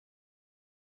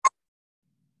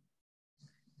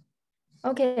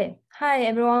Okay, hi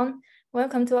everyone.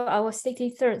 Welcome to our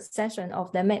 63rd session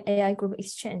of the MedAI Group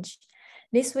Exchange.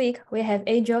 This week, we have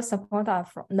Adriel Saporta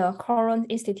from the Coron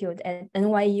Institute at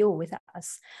NYU with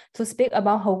us to speak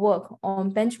about her work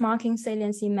on benchmarking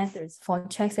saliency methods for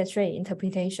chest X-ray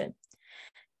interpretation.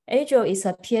 Adriel is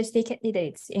a PhD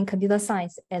candidate in computer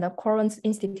science at the Coron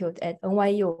Institute at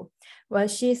NYU, where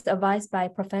she is advised by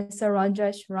Professor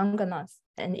Rajesh Ranganath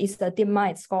and is a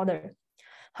DeepMind scholar.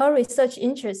 Her research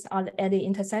interests are at the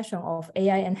intersection of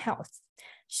AI and health.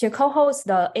 She co-hosts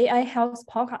the AI Health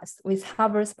podcast with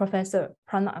Harvard's Professor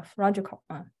Pranav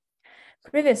Rajakumar.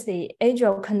 Previously,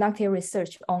 Adriel conducted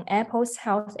research on Apple's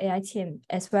health AI team,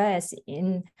 as well as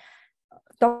in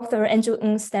Dr. Andrew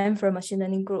Ng's Stanford Machine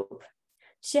Learning Group.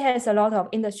 She has a lot of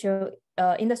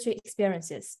industry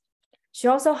experiences. She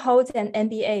also holds an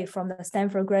MBA from the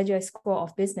Stanford Graduate School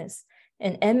of Business,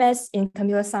 an MS in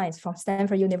computer science from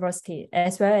Stanford University,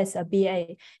 as well as a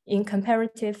BA in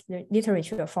comparative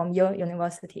literature from Yale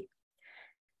University.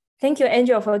 Thank you,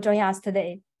 Adriel, for joining us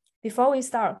today. Before we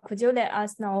start, could you let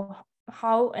us know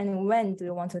how and when do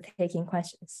you want to take in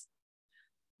questions?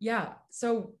 Yeah,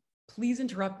 so please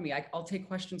interrupt me. I'll take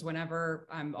questions whenever.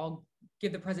 I'll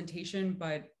give the presentation,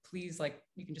 but please,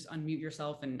 you can just unmute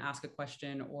yourself and ask a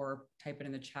question or type it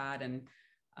in the chat, and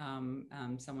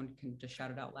someone can just shout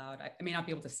it out loud. I may not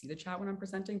be able to see the chat when I'm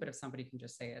presenting, but if somebody can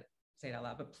just say it out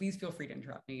loud. But please feel free to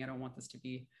interrupt me. I don't want this to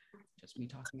be just me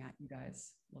talking at you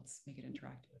guys. Let's make it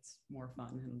interactive. It's more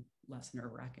fun and less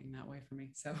nerve-wracking that way for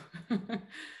me. So,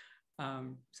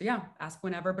 so yeah, ask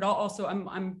whenever. But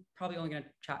I'm probably only going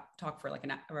to talk for like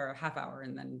an hour or a half hour,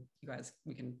 and then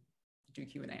we can do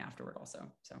Q&A afterward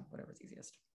also. So whatever's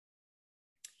easiest.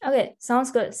 Okay,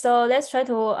 sounds good. So let's try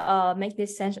to make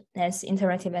this session as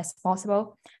interactive as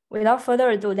possible. Without further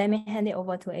ado, let me hand it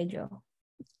over to Adriel.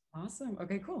 Awesome.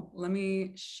 Okay, cool. Let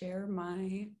me share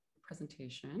my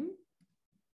presentation.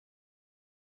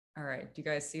 All right. Do you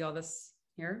guys see all this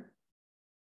here?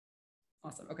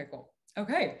 Awesome. Okay, cool.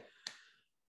 Okay.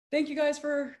 Thank you guys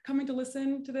for coming to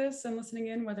listen to this and listening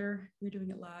in, whether you're doing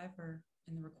it live or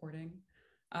in the recording.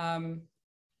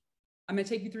 I'm going to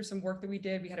take you through some work that we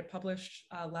did. We had it published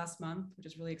last month, which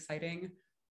is really exciting.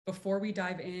 Before we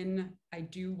dive in, I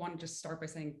do want to just start by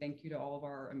saying thank you to all of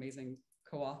our amazing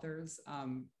co-authors.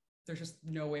 There's just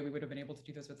no way we would have been able to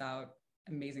do this without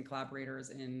amazing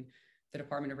collaborators in the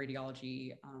Department of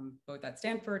Radiology, both at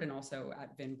Stanford and also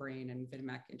at VinBrain and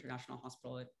Vinmec International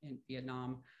Hospital in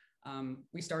Vietnam.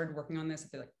 We started working on this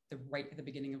right at the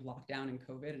beginning of lockdown and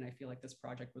COVID, and I feel like this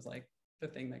project was like the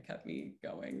thing that kept me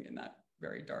going in that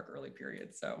very dark early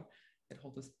period. So it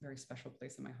holds a very special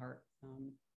place in my heart.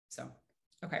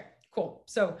 Okay, cool.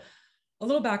 So a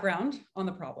little background on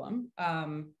the problem.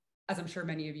 As I'm sure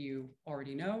many of you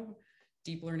already know,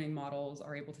 deep learning models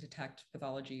are able to detect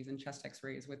pathologies in chest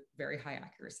X-rays with very high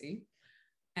accuracy.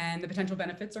 And the potential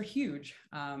benefits are huge.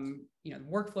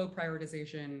 Workflow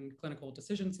prioritization, clinical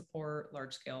decision support,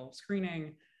 large-scale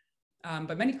screening.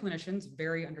 But many clinicians,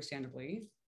 very understandably,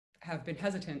 have been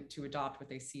hesitant to adopt what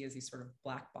they see as these sort of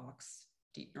black box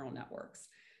deep neural networks.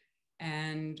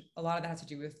 And a lot of that has to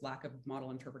do with lack of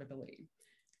model interpretability.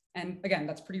 And again,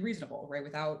 that's pretty reasonable, right?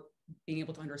 Without being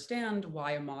able to understand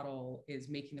why a model is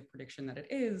making the prediction that it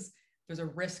is, there's a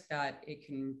risk that it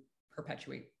can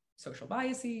perpetuate social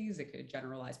biases, it could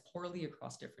generalize poorly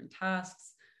across different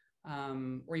tasks,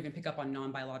 or even pick up on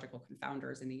non-biological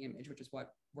confounders in the image, which is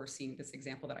what we're seeing this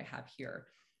example that I have here.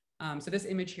 So this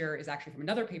image here is actually from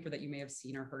another paper that you may have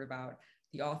seen or heard about.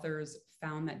 The authors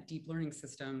found that deep learning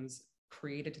systems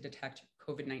created to detect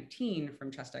COVID-19 from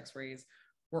chest X-rays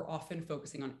were often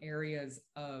focusing on areas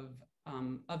of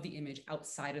the image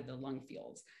outside of the lung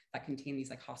fields that contain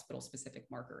these like hospital-specific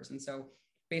markers. And so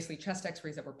basically chest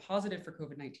X-rays that were positive for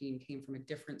COVID-19 came from a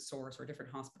different source or a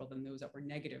different hospital than those that were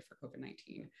negative for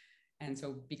COVID-19. And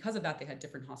so because of that, they had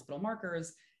different hospital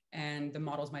markers, and the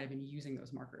models might have been using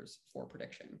those markers for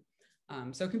prediction.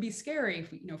 So it can be scary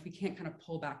if we can't kind of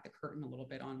pull back the curtain a little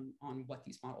bit on what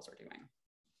these models are doing.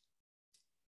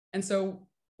 And so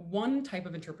one type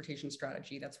of interpretation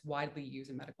strategy that's widely used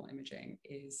in medical imaging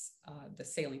is the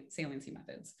saliency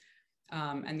methods.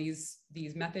 And these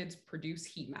methods produce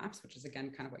heat maps, which is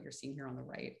again kind of what you're seeing here on the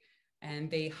right.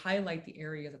 And they highlight the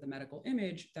areas of the medical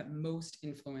image that most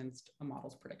influenced a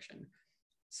model's prediction.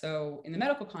 So in the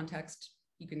medical context,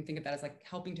 you can think of that as like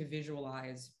helping to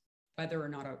visualize whether or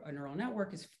not a neural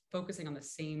network is focusing on the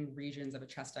same regions of a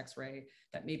chest X-ray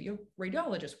that maybe a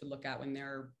radiologist would look at when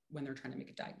they're trying to make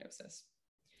a diagnosis.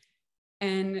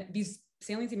 And these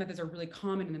saliency methods are really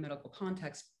common in the medical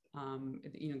context.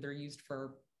 They're used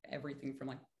for everything from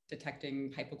like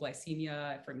detecting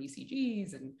hypoglycemia from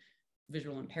ECGs and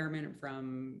visual impairment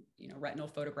from, retinal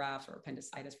photographs or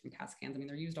appendicitis from CAT scans. I mean,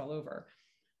 they're used all over.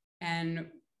 And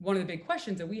one of the big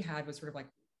questions that we had was sort of like,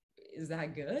 is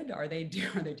that good? Are they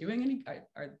doing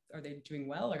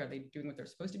well? Like, are they doing what they're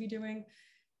supposed to be doing?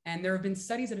 And there have been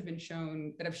studies that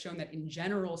have shown that in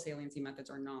general, saliency methods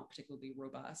are not particularly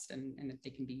robust, and that they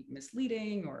can be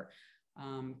misleading or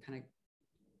kind of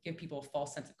give people a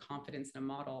false sense of confidence in a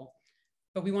model.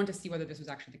 But we want to see whether this was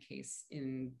actually the case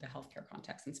in the healthcare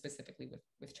context, and specifically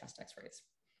with chest x-rays.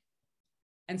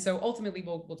 And so ultimately,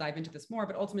 we'll dive into this more,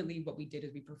 but ultimately what we did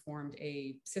is we performed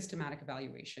a systematic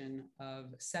evaluation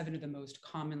of 7 of the most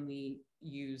commonly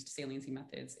used saliency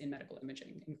methods in medical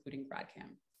imaging, including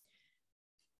Grad-CAM.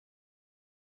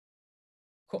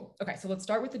 Cool. Okay, so let's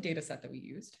start with the data set that we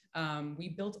used. We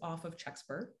built off of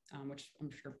Chexpert, which I'm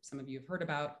sure some of you have heard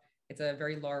about. It's a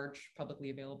very large,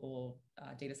 publicly available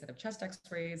data set of chest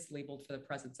x-rays labeled for the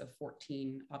presence of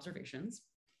 14 observations.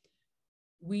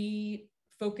 We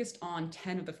focused on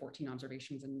 10 of the 14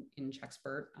 observations in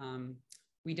Chexpert.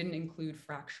 We didn't include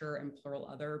fracture and pleural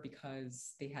other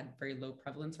because they had very low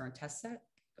prevalence on our test set,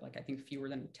 like I think fewer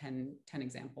than 10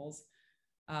 examples.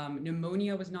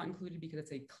 Pneumonia was not included because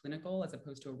it's a clinical as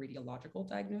opposed to a radiological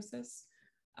diagnosis.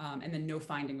 And then no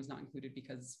finding was not included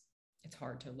because it's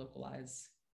hard to localize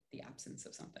the absence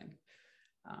of something.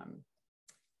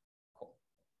 Cool.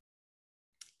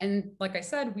 And like I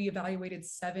said, we evaluated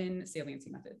 7 saliency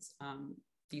methods.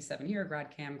 These 7 here: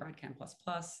 Grad-CAM, Grad-CAM++,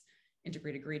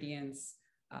 integrated gradients,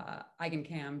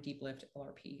 EigenCAM, deep lift,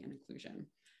 LRP, and occlusion.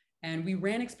 And we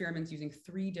ran experiments using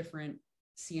 3 different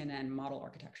CNN model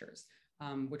architectures,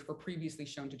 which were previously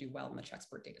shown to do well in the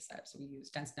Chexpert data set. So we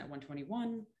used DenseNet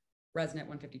 121, ResNet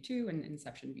 152, and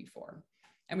Inception v4.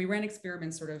 And we ran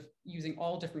experiments sort of using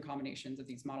all different combinations of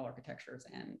these model architectures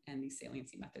and these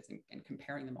saliency methods and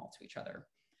comparing them all to each other.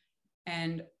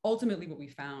 And ultimately what we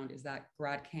found is that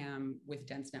Grad-CAM with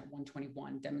DenseNet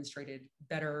 121 demonstrated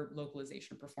better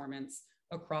localization performance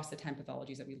across the 10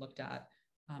 pathologies that we looked at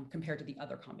compared to the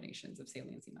other combinations of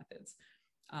saliency methods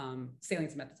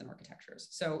and architectures.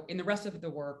 So in the rest of the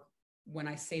work, when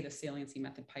I say the saliency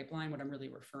method pipeline, what I'm really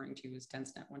referring to is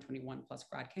DenseNet 121 plus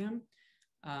Grad-CAM.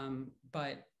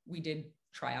 But we did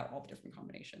try out all the different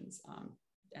combinations,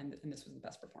 and this was the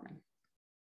best performing.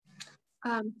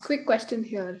 Quick question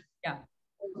here. Yeah.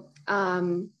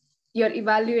 Your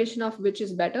evaluation of which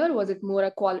is better, was it more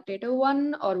a qualitative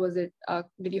one, or was it,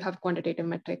 did you have quantitative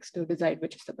metrics to decide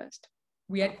which is the best?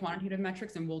 We had quantitative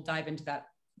metrics, and we'll dive into that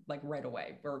like right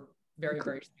away. We're very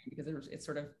soon, because it's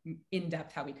sort of in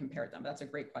depth how we compared them. But that's a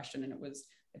great question, and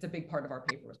it's a big part of our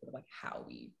paper, was sort of like how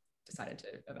we decided to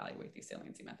evaluate these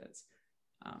saliency methods.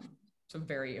 So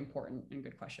very important and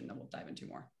good question that we'll dive into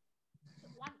more.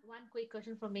 One quick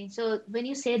question from me. So when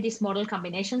you say this model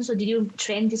combination, so did you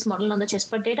train this model on the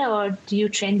Chexpert data, or do you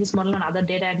train this model on other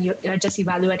data and you're just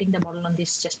evaluating the model on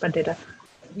this Chexpert data?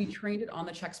 We trained it on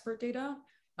the Chexpert data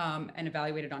and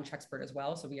evaluated on Chexpert as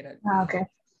well. So we had a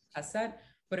test set.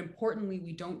 But importantly,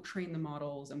 we don't train the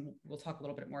models, and we'll talk a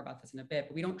little bit more about this in a bit,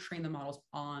 but we don't train the models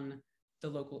on the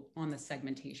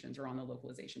segmentations or on the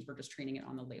localizations. We're just training it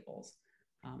on the labels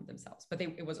themselves. But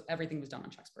everything was done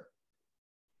on Chexpert.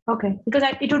 Okay, because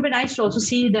it would be nice to also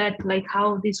see that, like,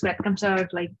 how these Grad-CAMs are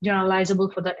like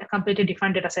generalizable for the completely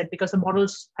different data set, because the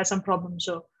models have some problems.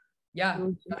 So yeah,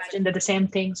 imagine that the same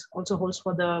things also holds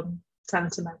for the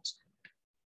saliency maps.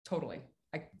 Totally,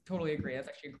 I totally agree.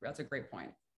 That's a great point.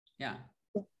 Yeah.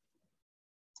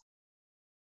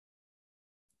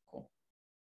 Cool.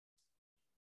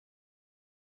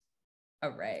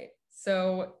 All right.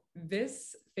 So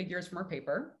this figure is from our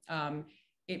paper.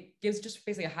 It gives just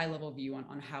basically a high-level view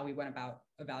on how we went about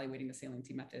evaluating the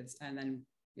saliency methods. And then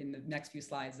in the next few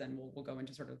slides, then we'll go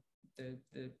into sort of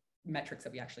the metrics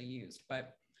that we actually used.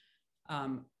 But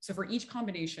so for each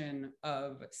combination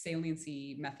of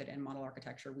saliency method and model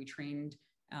architecture, we trained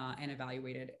and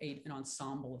evaluated an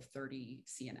ensemble of 30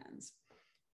 CNNs.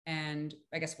 And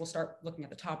I guess we'll start looking at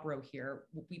the top row here.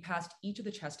 We passed each of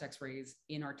the chest x-rays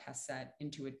in our test set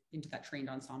into that trained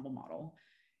ensemble model.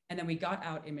 And then we got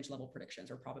out image level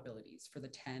predictions or probabilities for the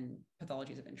 10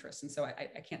 pathologies of interest. And so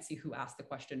I can't see who asked the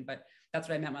question, but that's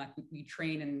what I meant when we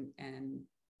train and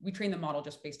we train the model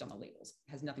just based on the labels.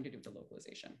 It has nothing to do with the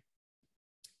localization.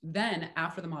 Then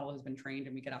after the model has been trained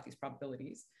and we get out these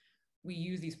probabilities, we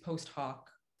use these post hoc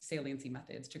saliency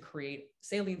methods to create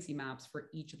saliency maps for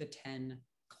each of the 10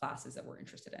 classes that we're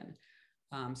interested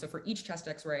in. So for each chest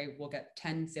x-ray, we'll get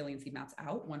 10 saliency maps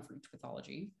out, one for each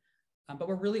pathology. But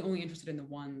we're really only interested in the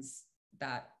ones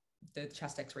that the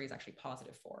chest x-ray is actually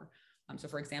positive for. So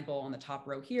for example, on the top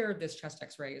row here, this chest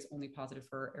x-ray is only positive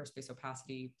for airspace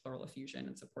opacity, pleural effusion,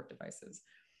 and support devices.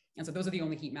 And so those are the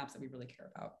only heat maps that we really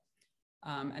care about.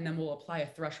 And then we'll apply a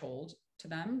threshold to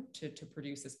them to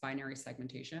produce this binary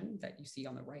segmentation that you see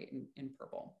on the right in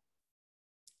purple.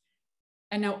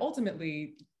 And now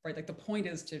ultimately, right, like the point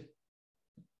is to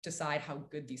decide how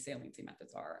good these saliency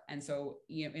methods are. And so,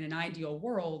 you know, in an ideal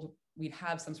world, we'd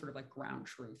have some sort of like ground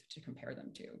truth to compare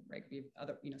them to, right? We have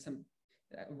other, you know, some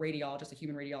radiologist, a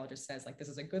human radiologist says like, this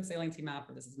is a good saliency map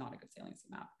or this is not a good saliency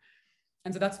map.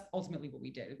 And so that's ultimately what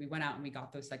we did. We went out and we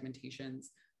got those segmentations.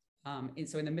 And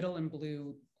so in the middle in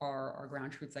blue are our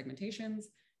ground truth segmentations,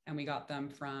 and we got them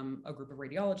from a group of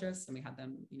radiologists, and we had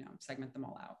them, you know, segment them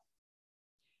all out.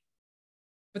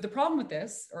 But the problem with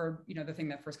this, or, you know, the thing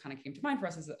that first kind of came to mind for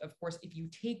us is that, of course, if you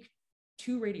take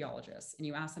two radiologists and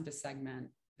you ask them to segment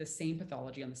the same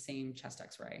pathology on the same chest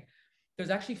X-ray, there's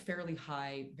actually fairly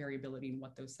high variability in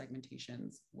what those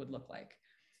segmentations would look like.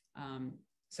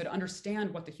 So to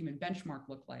understand what the human benchmark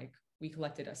looked like, we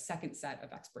collected a second set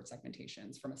of expert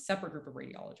segmentations from a separate group of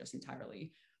radiologists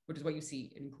entirely, which is what you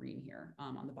see in green here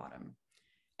on the bottom.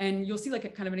 And you'll see like a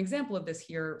kind of an example of this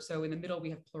here. So in the middle,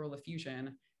 we have pleural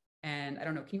effusion. And I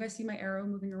don't know, can you guys see my arrow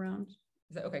moving around?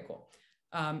 Is that okay? Cool.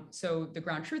 So the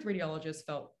ground truth radiologists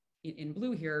felt in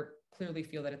blue here clearly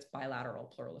feel that it's bilateral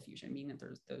pleural effusion, meaning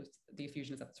that the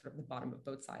effusion is at sort of the bottom of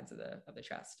both sides of the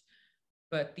chest.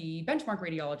 But the benchmark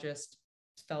radiologist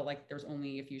felt like there's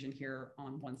only effusion here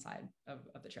on one side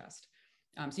of the chest.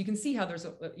 So you can see how there's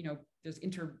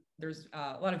there's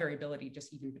a lot of variability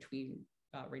just even between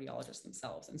radiologists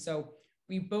themselves. And so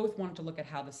we both wanted to look at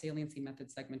how the saliency method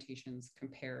segmentations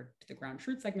compared to the ground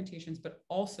truth segmentations, but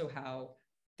also how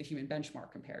the human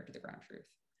benchmark compared to the ground truth.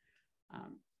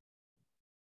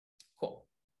 Cool.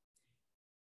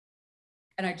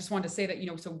 And I just wanted to say that, you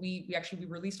know, so we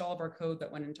released all of our code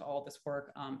that went into all this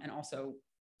work, and also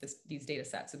these data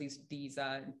sets. So these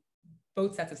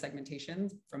both sets of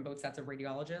segmentations from both sets of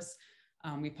radiologists,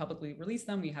 we publicly released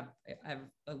them. We have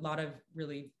a lot of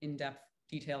really in-depth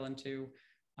detail into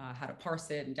how to parse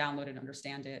it and download it and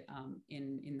understand it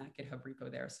in that GitHub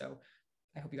repo there. So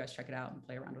I hope you guys check it out and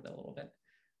play around with it a little bit.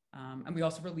 And we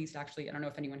also released, actually, I don't know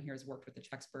if anyone here has worked with the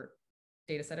CheckSpurt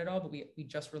data set at all, but we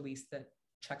just released the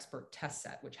CheckSpurt test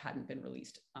set, which hadn't been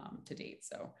released to date.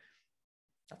 So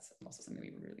that's also something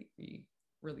we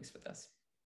released with this.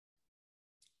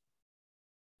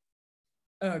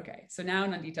 Okay, so now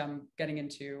Nandita, I'm getting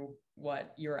into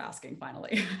what you're asking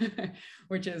finally,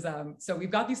 which is, so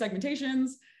we've got these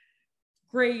segmentations,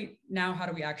 great. Now, how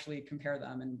do we actually compare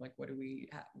them? And like, what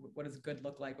does good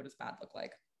look like? What does bad look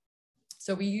like?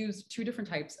 So we use two different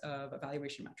types of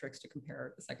evaluation metrics to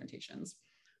compare the segmentations.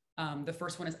 The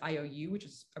first one is IOU, which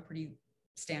is a pretty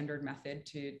standard method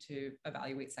to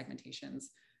evaluate segmentations.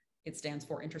 It stands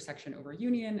for intersection over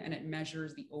union, and it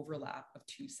measures the overlap of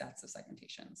two sets of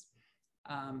segmentations.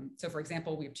 So for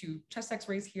example, we have two chest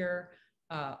X-rays here.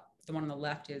 The one on the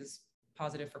left is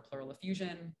positive for pleural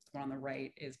effusion. The one on the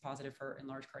right is positive for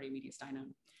enlarged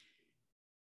cardiomediastinum.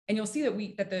 And you'll see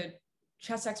that the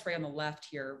chest X-ray on the left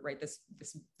here, right,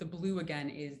 the blue again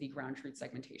is the ground truth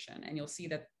segmentation. And you'll see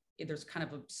that there's kind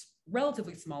of a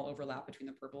relatively small overlap between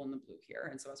the purple and the blue here.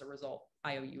 And so as a result,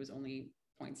 IOU is only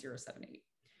 0.078.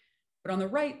 But on the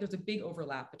right, there's a big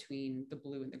overlap between the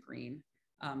blue and the green.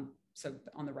 So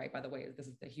on the right, by the way, this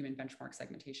is the human benchmark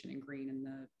segmentation in green and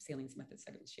the saliency method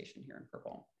segmentation here in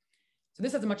purple. So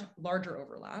this has a much larger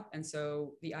overlap. And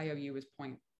so the IOU is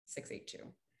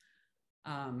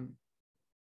 0.682.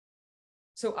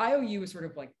 So IOU is sort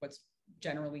of like what's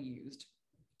generally used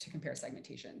to compare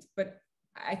segmentations. But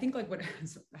I think like what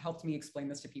has helped me explain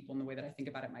this to people in the way that I think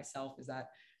about it myself is that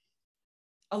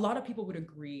a lot of people would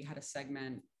agree how to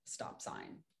segment stop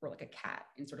sign or like a cat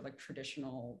in sort of like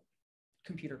traditional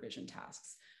computer vision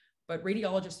tasks. But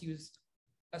radiologists use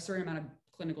a certain amount of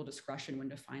clinical discretion when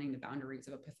defining the boundaries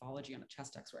of a pathology on a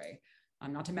chest X-ray.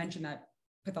 Not to mention that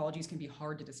pathologies can be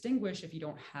hard to distinguish if you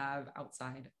don't have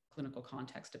outside clinical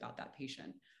context about that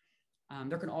patient.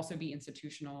 There can also be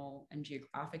institutional and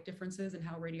geographic differences in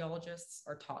how radiologists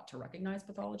are taught to recognize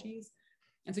pathologies.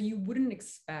 And so you wouldn't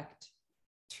expect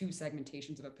two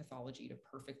segmentations of a pathology to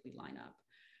perfectly line up.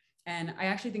 And I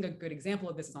actually think a good example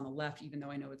of this is on the left, even though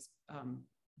I know it's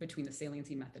between the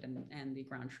saliency method and the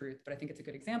ground truth, but I think it's a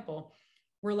good example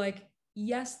where like,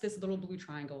 yes, this little blue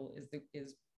triangle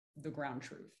is the ground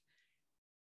truth.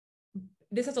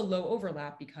 This has a low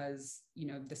overlap because, you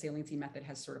know, the saliency method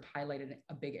has sort of highlighted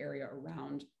a big area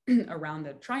around, around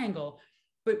the triangle,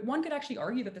 but one could actually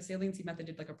argue that the saliency method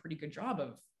did like a pretty good job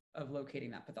of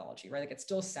locating that pathology, right? Like it's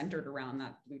still centered around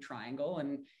that blue triangle.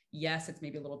 And yes, it's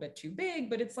maybe a little bit too big,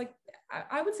 but it's like,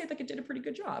 I would say like it did a pretty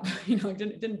good job. It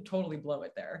didn't totally blow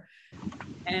it there.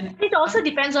 And it also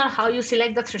depends on how you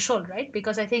select the threshold, right?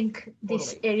 Because I think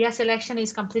this area selection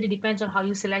is completely depends on how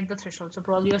you select the threshold. So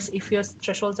probably if your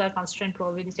thresholds are constrained,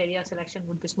 probably this area selection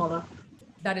would be smaller.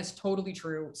 That is totally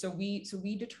true. So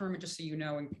we determined, just so you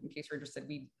know, in case you're interested,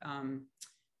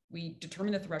 we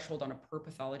determined the threshold on a per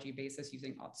pathology basis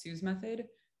using Otsu's method,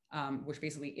 which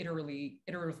basically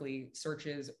iteratively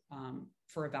searches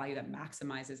for a value that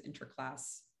maximizes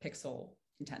interclass pixel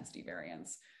intensity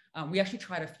variance. We actually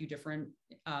tried a few different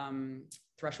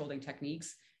thresholding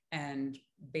techniques and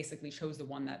basically chose the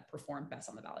one that performed best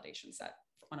on the validation set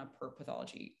on a per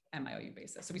pathology MIOU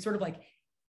basis. So we sort of like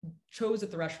chose a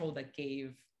threshold that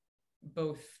gave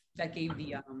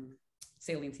the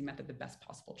saliency method the best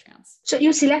possible chance. So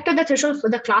you selected the threshold for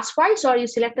the class wise, or you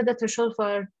selected the threshold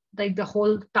for like the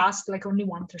whole task, like only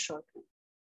one threshold?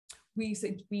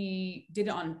 We did it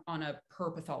on a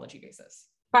per pathology basis.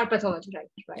 Per pathology, right?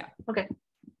 Yeah. Okay.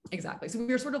 Exactly. So we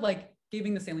were sort of like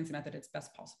giving the saliency method its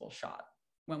best possible shot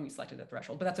when we selected the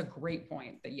threshold. But that's a great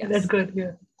point. That yes. That's good.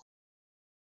 Yeah.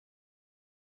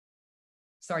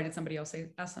 Sorry, did somebody else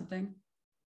ask something?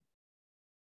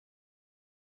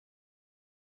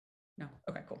 No.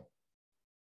 Okay, cool.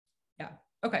 Yeah.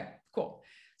 Okay, cool.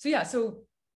 So yeah, so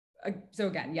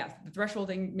again, yes, the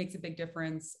thresholding makes a big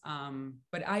difference.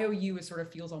 But IOU is sort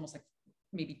of feels almost like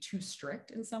maybe too strict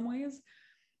in some ways.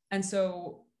 And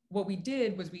so what we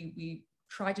did was we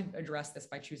tried to address this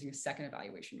by choosing a second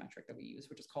evaluation metric that we use,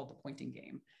 which is called the pointing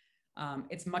game.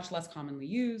 It's much less commonly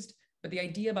used, but the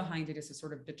idea behind it is to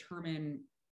sort of determine,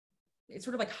 it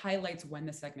sort of like highlights when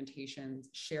the segmentations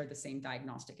share the same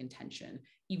diagnostic intention,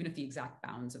 even if the exact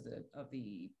bounds of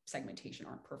the segmentation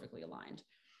aren't perfectly aligned.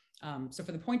 So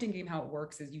for the pointing game, how it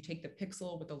works is you take the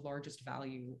pixel with the largest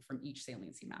value from each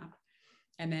saliency map,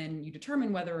 and then you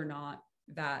determine whether or not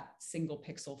that single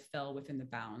pixel fell within the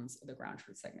bounds of the ground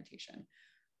truth segmentation.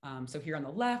 So here on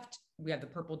the left, we have the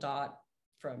purple dot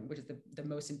which is the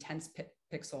most intense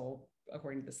pixel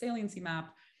according to the saliency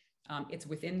map. It's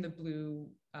within the blue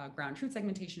ground truth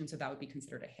segmentation, so that would be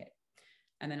considered a hit.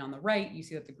 And then on the right, you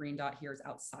see that the green dot here is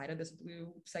outside of this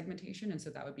blue segmentation, and so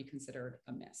that would be considered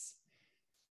a miss.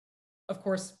 Of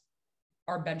course,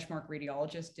 our benchmark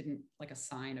radiologist didn't like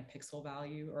assign a pixel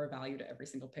value or a value to every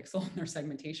single pixel in their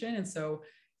segmentation. And so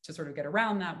to sort of get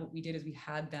around that, what we did is we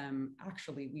had them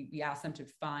actually, we asked them to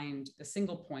find the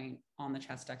single point on the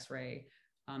chest X-ray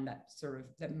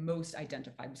that most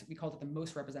identified. We called it the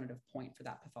most representative point for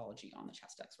that pathology on the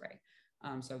chest X-ray.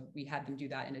 So we had them do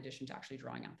that in addition to actually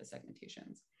drawing out the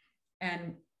segmentations.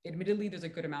 And admittedly, there's a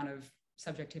good amount of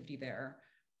subjectivity there.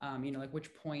 Like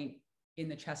which point in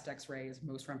the chest X-ray is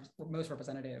most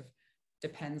representative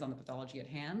depends on the pathology at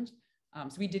hand.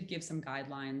 So we did give some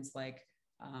guidelines, like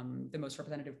the most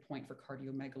representative point for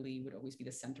cardiomegaly would always be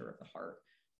the center of the heart.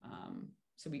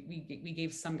 So we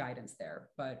gave some guidance there,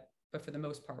 but for the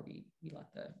most part, we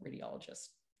let the radiologist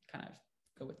kind of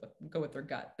go with their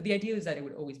gut. But the idea is that it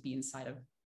would always be inside of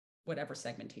whatever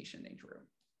segmentation they drew.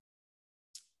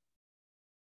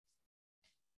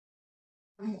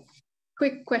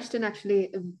 Quick question, actually,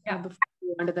 before we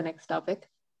go on to the next topic.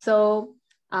 So,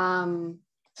 so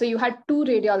you had two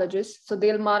radiologists, so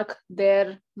they'll mark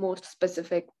their most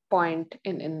specific point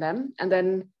in them, and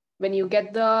then when you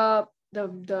get the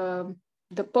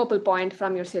purple point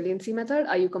from your saliency method,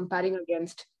 are you comparing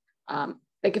against,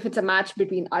 like if it's a match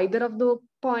between either of the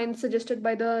points suggested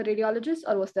by the radiologist,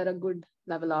 or was there a good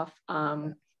level of?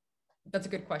 That's a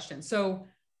good question. So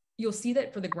you'll see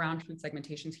that for the ground truth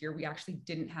segmentations here, we actually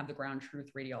didn't have the ground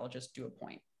truth radiologist do a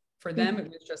point. For them, it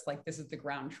was just like, this is the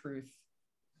ground truth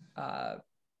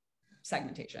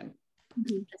segmentation.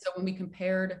 And so when we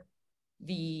compared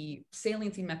the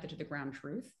saliency method to the ground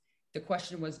truth, the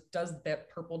question was, does that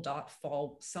purple dot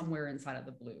fall somewhere inside of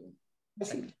the blue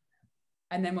segment?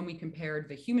 And then when we compared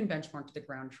the human benchmark to the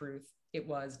ground truth, it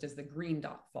was, does the green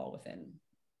dot fall within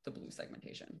the blue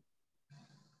segmentation?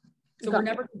 So we're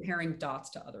never comparing dots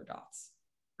to other dots.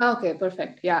 Okay,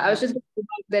 perfect. Yeah, I was just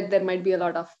that there might be a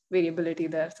lot of variability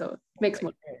there, so it makes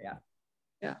more sense.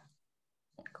 Yeah.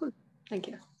 Cool. Thank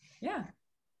you. Yeah.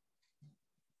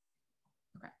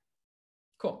 Okay.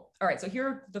 Cool. All right. So here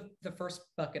are the first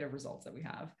bucket of results that we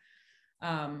have.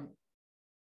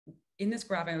 In this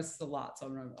graph, I know this is a lot,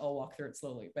 so I'll walk through it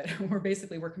slowly, but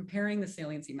we're comparing the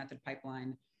saliency method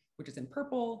pipeline, which is in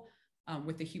purple,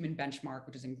 with the human benchmark,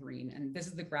 which is in green. And this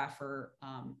is the graph for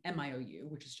MIOU,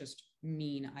 which is just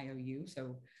mean IOU.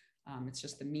 So it's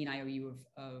just the mean IOU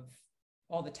of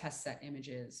all the test set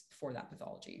images for that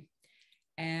pathology.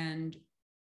 And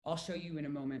I'll show you in a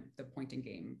moment the point and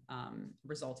game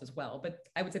results as well. But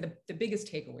I would say the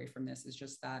biggest takeaway from this is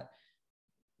just that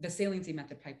the saliency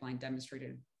method pipeline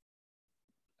demonstrated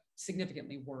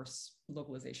significantly worse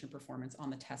localization performance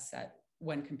on the test set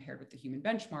when compared with the human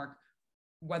benchmark,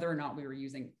 whether or not we were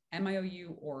using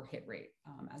MIOU or hit rate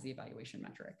as the evaluation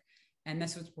metric. And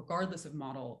this was regardless of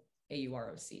model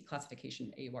AUROC,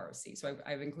 classification AUROC. So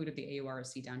I've included the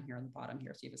AUROC down here on the bottom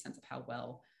here, so you have a sense of how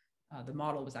well the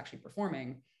model was actually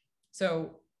performing.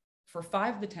 So for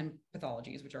 5 of the 10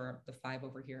 pathologies, which are the 5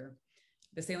 over here,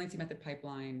 the saliency method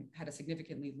pipeline had a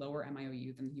significantly lower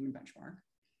MIOU than the human benchmark.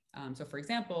 So for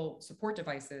example, support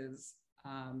devices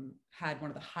had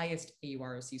one of the highest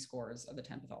AUROC scores of the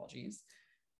 10 pathologies,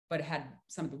 but it had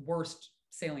some of the worst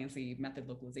saliency method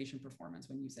localization performance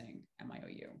when using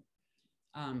MIOU.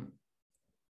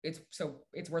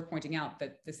 It's worth pointing out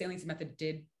that the saliency method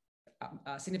did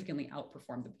significantly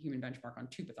outperform the human benchmark on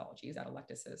 2 pathologies,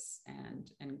 atelectasis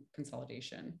and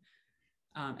consolidation.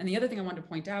 And the other thing I wanted to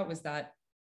point out was that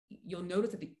you'll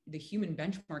notice that the human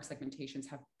benchmark segmentations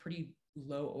have pretty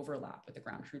low overlap with the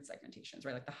ground truth segmentations,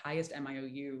 right? Like the highest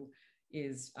MIOU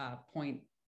is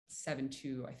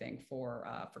 0.72, I think, for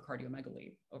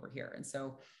cardiomegaly over here. And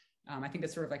so I think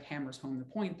that sort of like hammers home the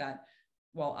point that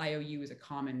while IOU is a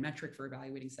common metric for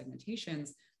evaluating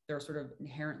segmentations, there are sort of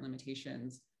inherent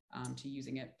limitations to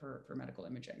using it for medical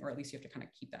imaging, or at least you have to kind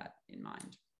of keep that in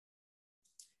mind.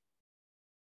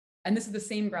 And this is the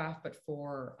same graph, but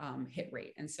for hit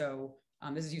rate. And so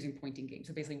this is using pointing gain.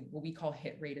 So basically what we call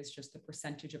hit rate is just the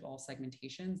percentage of all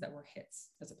segmentations that were hits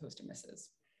as opposed to misses.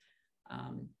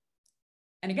 And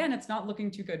again, it's not looking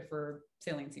too good for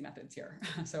saliency methods here.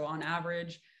 So on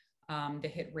average, the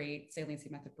hit rate saliency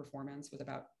method performance was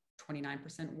about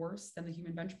 29% worse than the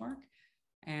human benchmark.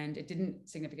 And it didn't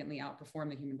significantly outperform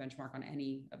the human benchmark on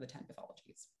any of the 10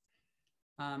 pathologies.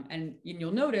 And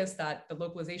you'll notice that the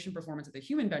localization performance of the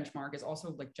human benchmark is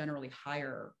also like generally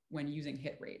higher when using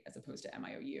hit rate as opposed to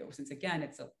MIOU, since again,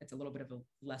 it's a little bit of a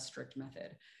less strict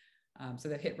method. So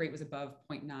the hit rate was above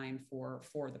 0.9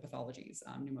 for the pathologies,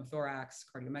 pneumothorax,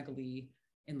 cardiomegaly,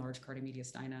 enlarged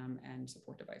cardiomediastinum, and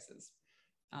support devices.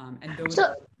 And those.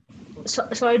 So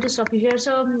sorry to stop you here.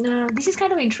 So this is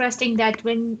kind of interesting that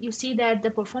when you see that the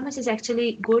performance is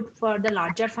actually good for the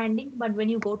larger finding, but when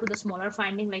you go to the smaller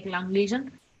finding like lung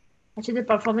lesion, actually the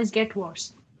performance get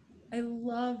worse. I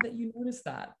love that you noticed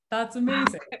that. That's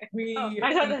amazing.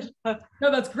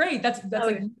 No, that's great. That's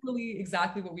like really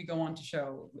exactly what we go on to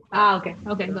show. Okay.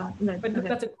 Good. But Okay.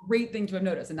 that's a great thing to have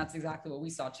noticed, and that's exactly what we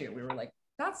saw too. We were like,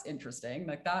 that's interesting.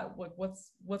 Like that.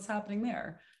 What's happening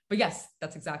there? But yes,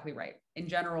 that's exactly right. In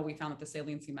general, we found that the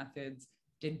saliency methods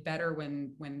did better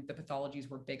when the pathologies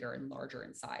were bigger and larger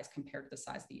in size compared to the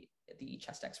size of the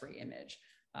chest X-ray image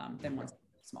than ones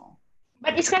small.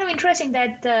 But it's kind of interesting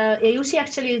that the AUC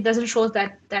actually doesn't show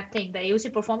that thing. The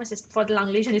AUC performance is, for the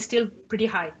lung lesion is still pretty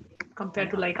high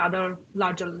compared to like other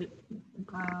larger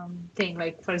thing,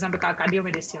 like for example,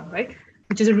 cardiomediastinum, right?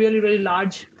 Which is a really, really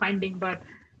large finding, but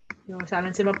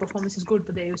saliency performance is good,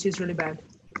 but the AUC is really bad.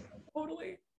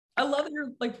 Totally. I love that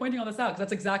you're like pointing all this out,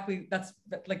 because that's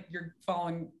like you're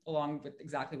following along with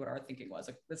exactly what our thinking was.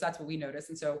 Like that's what we noticed.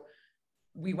 And so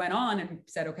we went on and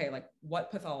said, okay, like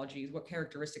what pathologies, what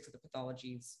characteristics of the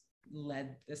pathologies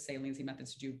led the saliency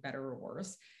methods to do better or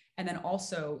worse? And then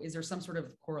also, is there some sort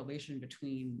of correlation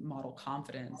between model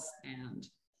confidence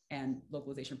and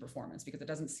localization performance? Because it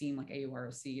doesn't seem like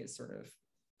AUROC is sort of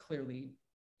clearly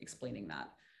explaining that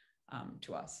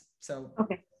to us. So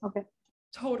okay.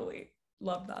 Totally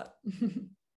love that.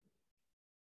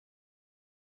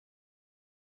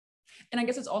 And I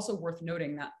guess it's also worth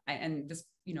noting that, and this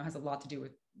has a lot to do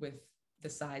with the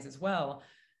size as well,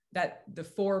 that the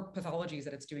 4 pathologies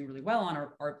that it's doing really well on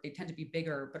are they tend to be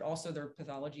bigger, but also they're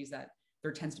pathologies that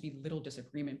there tends to be little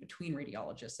disagreement between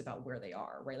radiologists about where they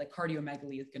are, right? Like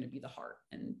cardiomegaly is going to be the heart,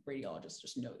 and radiologists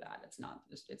just know that it's not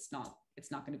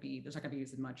going to be, there's not going to be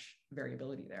as much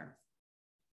variability there.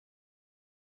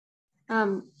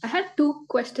 I had 2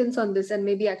 questions on this, and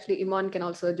maybe actually Iman can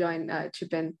also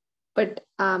chip in. But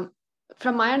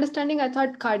from my understanding, I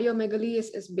thought cardiomegaly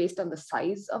is based on the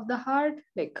size of the heart,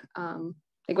 like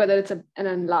whether it's an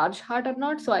enlarged heart or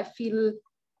not. So I feel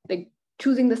like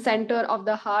choosing the center of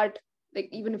the heart, like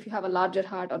even if you have a larger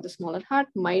heart or the smaller heart,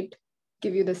 might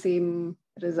give you the same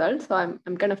result. So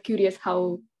I'm kind of curious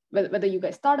whether you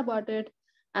guys thought about it.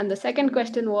 And the second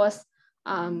question was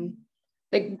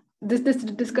like this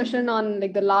discussion on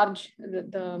like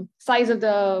the size of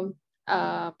the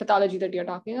pathology that you're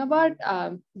talking about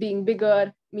being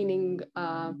bigger, meaning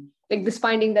like this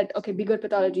finding that, okay, bigger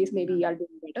pathologies maybe are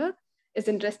doing better. is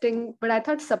interesting, but I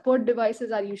thought support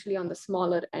devices are usually on the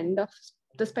smaller end of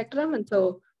the spectrum, and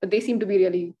so but they seem to be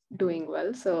really doing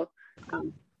well. So,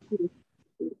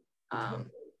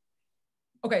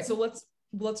 okay, so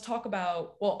let's talk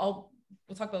about, well,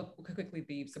 we'll talk about quickly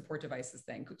the support devices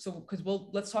thing. So because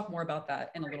let's talk more about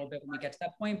that in a little bit when we get to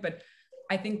that point. But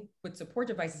I think with support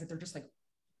devices, that they're just like,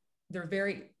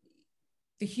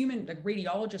 the human, like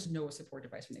radiologists know a support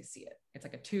device when they see it. It's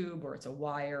like a tube or it's a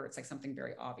wire. It's like something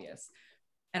very obvious.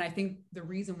 And I think the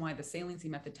reason why the saliency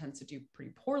method tends to do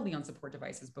pretty poorly on support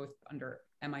devices, both under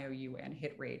MIOU and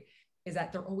hit rate, is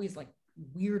that they're always like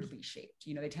weirdly shaped.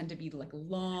 You know, they tend to be like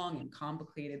long and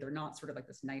complicated. They're not sort of like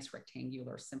this nice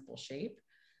rectangular, simple shape.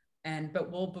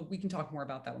 But we can talk more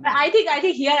about that one. I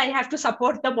think here I have to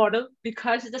support the model,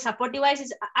 because the support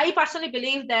devices, I personally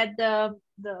believe that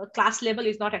the class label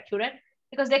is not accurate,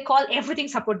 because they call everything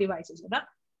support devices, you know,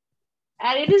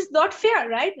 and it is not fair,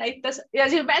 right? Like this,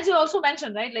 as you also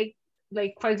mentioned, right?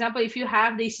 Like for example, if you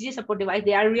have the ECG support device,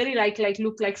 they are really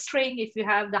look like string. If you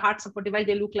have the heart support device,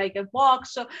 they look like a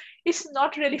box. So it's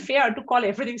not really fair to call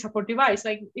everything support device.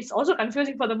 Like it's also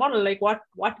confusing for the model, like what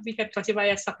we can classify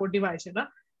as support device, you know?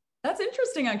 That's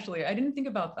interesting, actually. I didn't think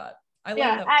about that. I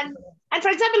like that. And for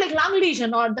example, like lung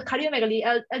lesion or the cardiomegaly,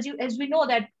 as we know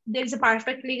that there is a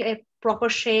proper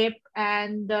shape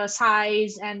and the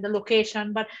size and the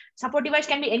location, but support device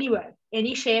can be anywhere,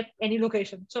 any shape, any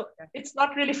location. So it's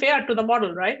not really fair to the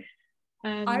model, right?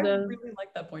 And I really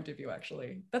like that point of view,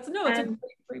 actually. That's a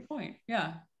great point.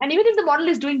 Yeah. And even if the model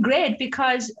is doing great,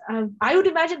 because I would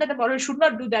imagine that the model should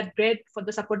not do that great for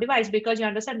the support device, because you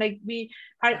understand, like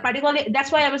particularly,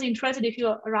 that's why I was interested if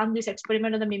you run this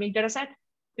experiment on the MIMIC dataset,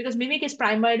 because MIMIC is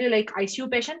primarily like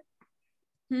ICU patient,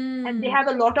 and they have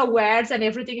a lot of wires and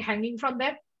everything hanging from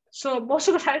them. So most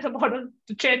of the time, the model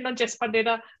to train on chest part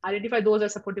data identify those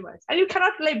as support device, and you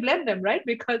cannot like blame them, right?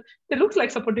 Because they look like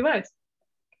support device.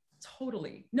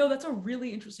 Totally. No, that's a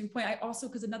really interesting point. I also,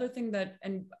 because another thing that,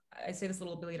 and I say this a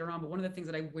little bit later on, but one of the things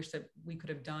that I wish that we could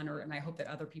have done, and I hope that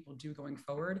other people do going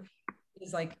forward,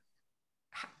 is like,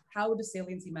 how does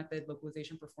saliency method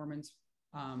localization performance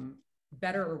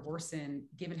better or worsen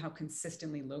given how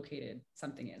consistently located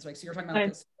something is, right? So you're talking about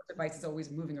like, the device is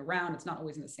always moving around. It's not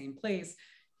always in the same place.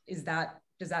 Does that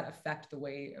affect the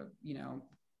way of, you know?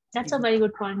 That's a very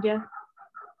good point. Yeah.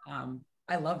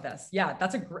 I love this. Yeah,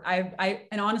 that's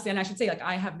and honestly, and I should say, like,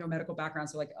 I have no medical background.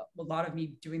 So like a lot of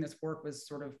me doing this work was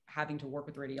sort of having to work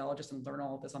with radiologists and learn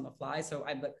all of this on the fly. So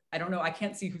I don't know, I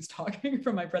can't see who's talking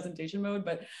from my presentation mode,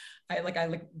 but I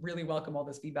really welcome all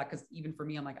this feedback, because even for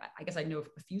me, I'm like, I guess I know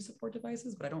a few support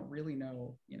devices, but I don't really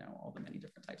know, you know, all the many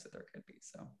different types that there could be.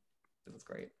 So this is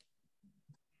great.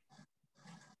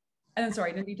 And then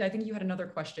sorry, Nandita, I think you had another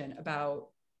question about,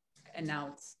 and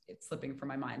now it's slipping from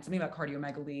my mind, something about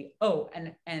cardiomegaly. Oh,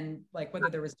 and like whether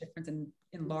there was difference in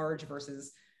large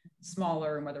versus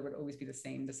smaller, and whether it would always be the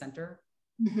same, the center.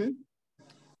 Mm-hmm.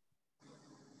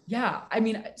 Yeah, I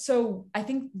mean, so I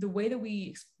think the way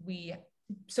that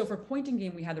so for pointing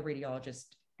game, we had the radiologist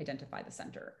identify the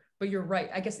center, but you're right.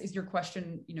 I guess is your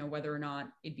question, you know, whether or not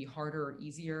it'd be harder or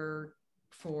easier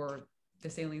for the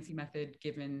saliency method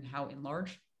given how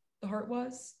enlarged the heart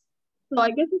was? So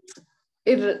I guess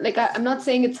I'm not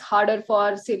saying it's harder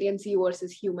for saliency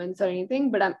versus humans or anything,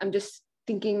 but I'm just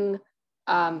thinking,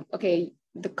 okay,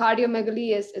 the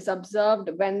cardiomegaly is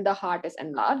observed when the heart is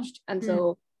enlarged. And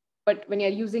so, but when you're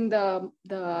using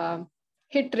the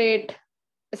hit rate,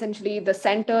 essentially the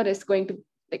center is going to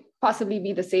like possibly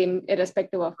be the same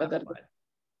irrespective of whether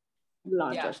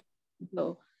large or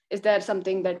so. Is there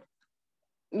something that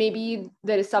maybe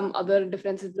there is some other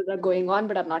differences that are going on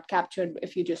but are not captured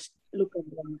if you just look at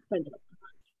the center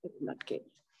in that case?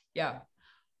 Yeah,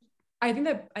 I think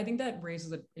that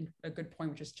raises a good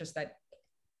point, which is just that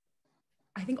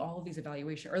I think all of these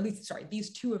evaluation, or at least, sorry,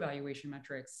 these two evaluation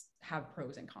metrics have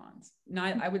pros and cons.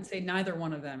 I would say neither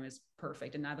one of them is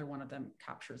perfect, and neither one of them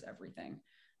captures everything.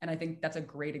 And I think that's a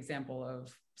great example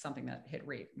of something that hit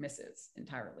rate misses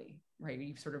entirely, right?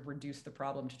 You've sort of reduced the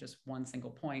problem to just one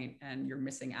single point, and you're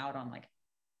missing out on like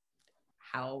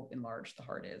how enlarged the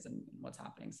heart is and what's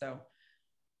happening. So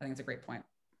I think it's a great point.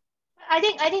 I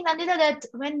think Nandita, that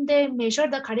when they measure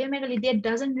the cardiomegaly, they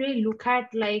doesn't really look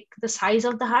at like the size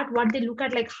of the heart. What they look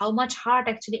at, like how much heart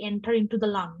actually enter into the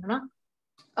lung, you know?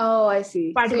 Oh, I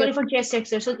see. Particularly for chest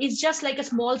X-ray. So it's just like a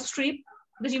small strip.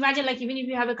 Because imagine, like, even if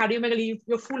you have a cardiomegaly,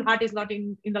 your full heart is not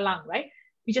in the lung, right?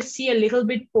 You just see a little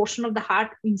bit portion of the heart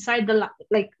inside the lung.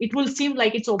 Like it will seem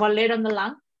like it's overlaid on the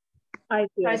lung. I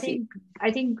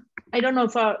think I don't know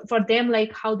for them,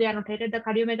 like how they annotated the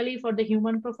cardiomegaly for the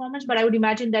human performance, but I would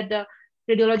imagine that the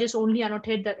radiologists only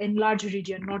annotate the enlarged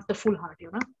region, not the full heart,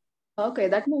 you know? Okay,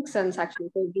 that makes sense actually.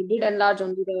 So if you did enlarge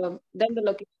only then the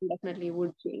location definitely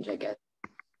would change, I guess.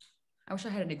 I wish I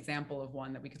had an example of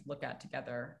one that we could look at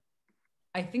together.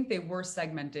 I think they were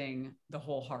segmenting the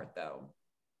whole heart though.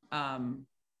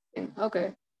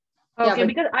 Okay. Okay, yeah,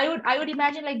 because I would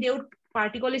imagine like they would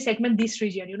particularly segment this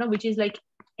region, which is like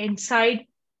inside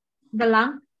the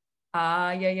lung.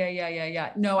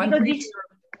 Yeah. No, I'm pretty sure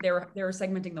they were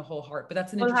segmenting the whole heart, but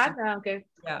that's an interesting. Whole heart? Okay.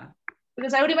 Yeah.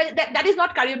 Because I would imagine that is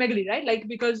not cardiomegaly, right? Like,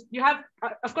 because you have,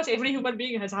 of course, every human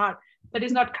being has heart. That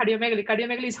is not cardiomegaly.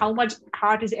 Cardiomegaly is how much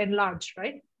heart is enlarged,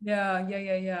 right?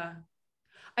 Yeah.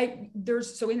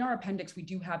 So in our appendix, we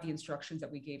do have the instructions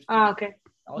that we gave. Okay.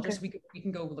 We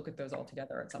can go look at those all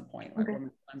together at some point, right?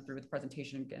 When I'm through with the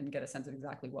presentation and get a sense of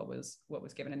exactly what was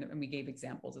given, and we gave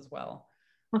examples as well.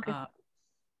 Okay. I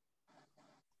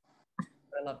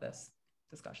love this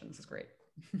discussion. This is great.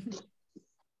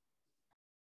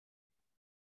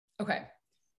 Okay.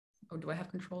 Oh, do I have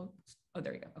control? Oh,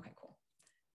 there you go. Okay, cool.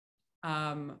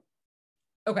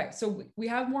 Okay, so we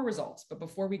have more results, but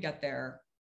before we get there,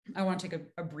 I want to take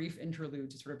a brief interlude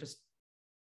to sort of just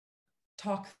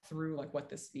talk through like what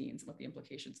this means and what the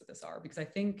implications of this are, because I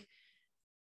think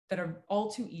that an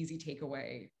all too easy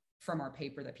takeaway from our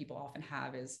paper that people often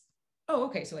have is, oh,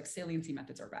 okay, so like saliency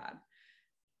methods are bad.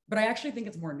 But I actually think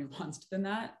it's more nuanced than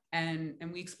that. And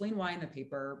we explain why in the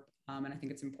paper. And I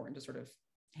think it's important to sort of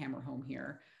hammer home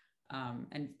here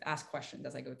and ask questions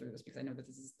as I go through this, because I know that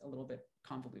this is a little bit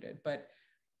convoluted. But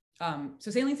so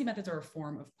saliency methods are a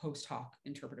form of post hoc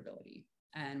interpretability.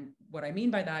 And what I mean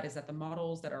by that is that the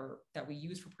models that we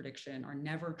use for prediction are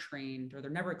never trained, or they're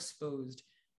never exposed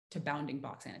to bounding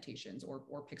box annotations or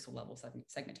pixel level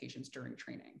segmentations during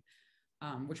training,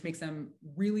 which makes them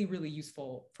really, really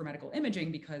useful for medical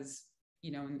imaging, because,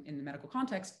 in the medical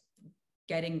context,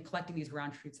 collecting these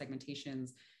ground truth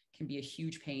segmentations can be a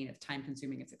huge pain. It's time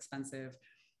consuming, it's expensive.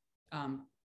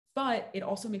 But it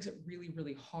also makes it really,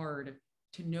 really hard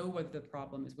to know whether the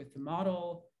problem is with the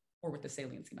model or with the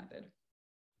saliency method.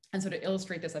 And so to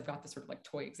illustrate this, I've got this sort of like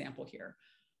toy example here.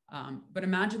 But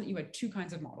imagine that you had two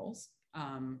kinds of models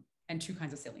and two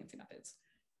kinds of saliency methods.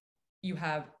 You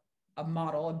have a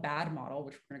model, a bad model,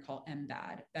 which we're going to call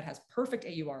MBAD, that has perfect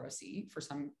AUROC for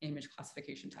some image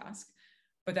classification task,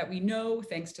 but that we know,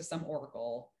 thanks to some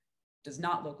oracle, does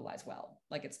not localize well.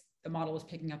 Like the model is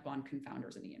picking up on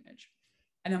confounders in the image.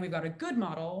 And then we've got a good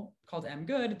model called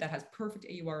MGood that has perfect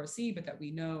AUROC, but that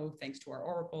we know, thanks to our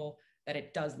oracle, that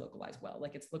it does localize well.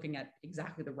 Like it's looking at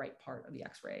exactly the right part of the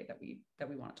X-ray that we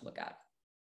want it to look at.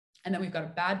 And then we've got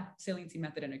a bad saliency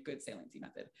method and a good saliency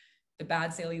method. The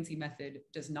bad saliency method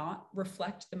does not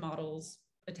reflect the model's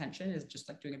attention, is just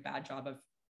like doing a bad job of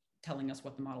telling us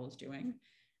what the model is doing.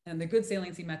 And the good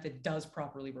saliency method does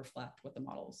properly reflect what the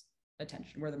model's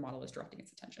attention, where the model is directing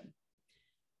its attention.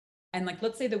 And like,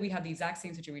 let's say that we have the exact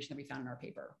same situation that we found in our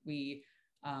paper. We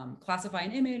classify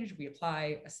an image, we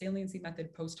apply a saliency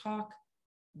method post hoc,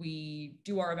 we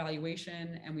do our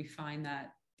evaluation, and we find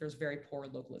that there's very poor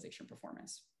localization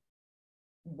performance,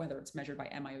 whether it's measured by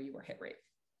MIOU or hit rate.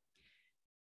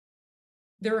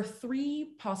 There are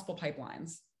three possible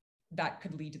pipelines that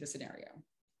could lead to the scenario.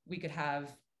 We could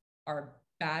have our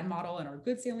bad model and our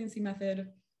good saliency method,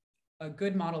 a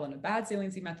good model and a bad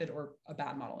saliency method, or a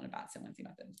bad model and a bad saliency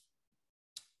method.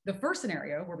 The first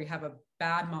scenario, where we have a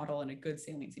bad model and a good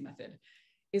saliency method,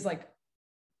 is like,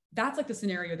 that's like the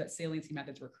scenario that saliency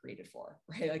methods were created for,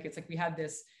 right? Like it's like we have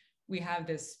this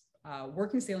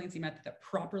working saliency method that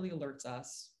properly alerts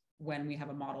us when we have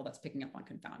a model that's picking up on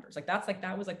confounders.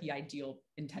 That was like the ideal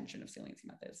intention of saliency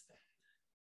methods.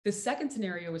 The second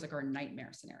scenario is like our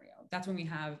nightmare scenario. That's when we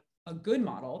have a good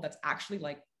model that's actually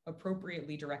like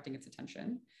appropriately directing its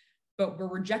attention, but we're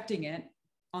rejecting it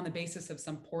on the basis of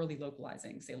some poorly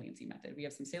localizing saliency method. We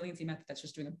have some saliency method that's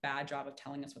just doing a bad job of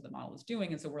telling us what the model is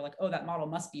doing. And so we're like, oh, that model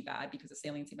must be bad because the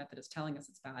saliency method is telling us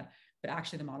it's bad, but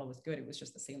actually the model was good. It was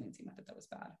just the saliency method that was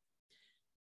bad.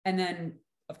 And then,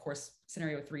 of course,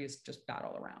 scenario 3 is just bad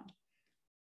all around.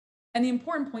 And the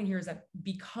important point here is that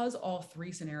because all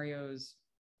three scenarios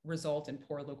result in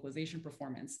poor localization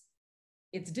performance,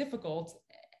 it's difficult,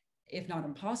 if not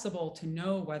impossible, to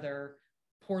know whether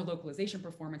poor localization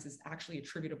performance is actually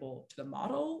attributable to the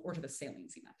model or to the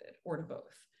saliency method or to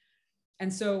both.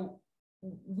 And so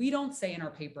we don't say in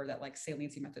our paper that like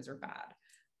saliency methods are bad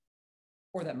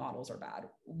or that models are bad.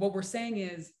 What we're saying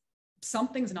is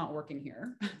something's not working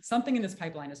here. Something in this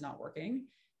pipeline is not working.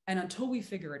 And until we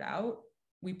figure it out,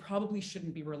 we probably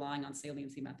shouldn't be relying on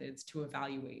saliency methods to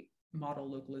evaluate model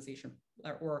localization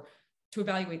or to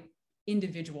evaluate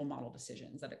individual model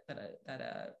decisions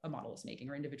that a model is making,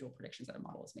 or individual predictions that a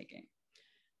model is making.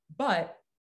 But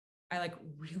I like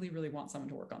really want someone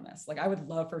to work on this. Like I would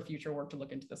love for future work to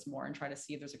look into this more and try to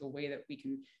see if there's like a way that we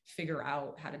can figure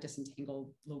out how to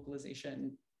disentangle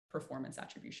localization performance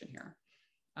attribution here.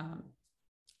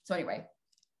 So anyway,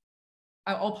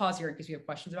 I'll pause here in case you have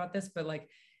questions about this, but like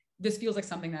this feels like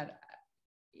something that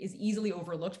is easily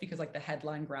overlooked because like the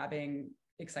headline grabbing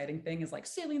exciting thing is like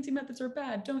saliency methods are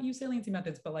bad, don't use saliency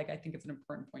methods. But like I think it's an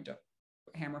important point to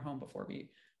hammer home before we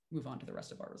move on to the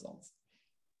rest of our results.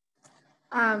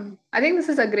 I think this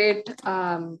is a great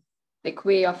like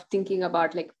way of thinking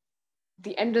about like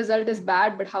the end result is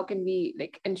bad, but how can we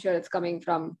like ensure it's coming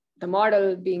from the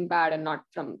model being bad and not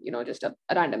from, you know, just a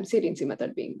random saliency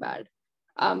method being bad.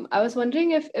 I was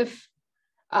wondering if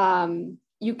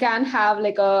you can have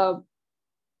like a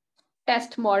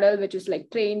test model which is like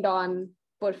trained on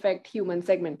perfect human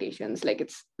segmentations, like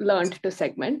it's learned to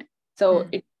segment. So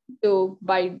it to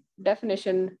by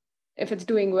definition, if it's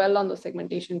doing well on those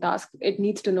segmentation tasks, it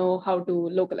needs to know how to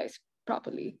localize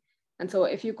properly. And so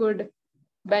if you could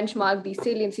benchmark these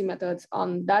saliency methods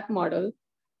on that model,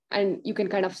 and you can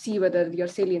kind of see whether your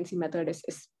saliency method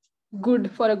is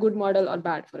good for a good model or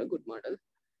bad for a good model.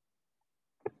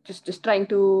 Just trying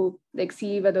to like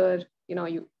see whether, you know,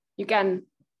 you can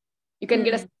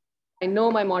get a, I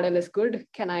know my model is good.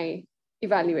 Can I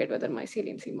evaluate whether my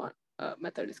saliency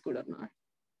method is good or not?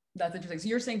 That's interesting. So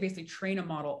you're saying basically train a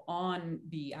model on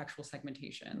the actual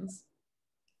segmentations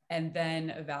and then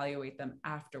evaluate them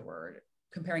afterward,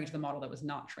 comparing it to the model that was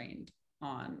not trained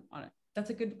on it. That's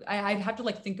a good, I'd have to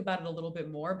like think about it a little bit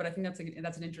more, but I think that's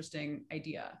an interesting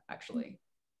idea actually.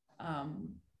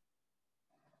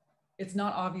 It's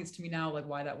not obvious to me now, like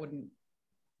why that wouldn't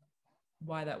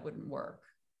work.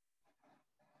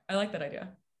 I like that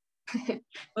idea.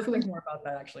 Let's think more about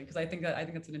that actually, because I think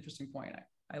that's an interesting point.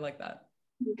 I like that.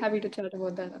 Happy to chat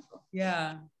about that as well.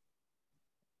 Yeah.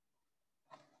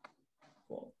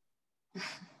 Cool.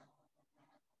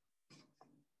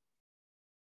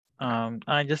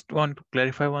 I just want to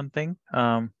clarify one thing.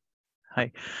 Hi.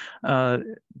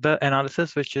 The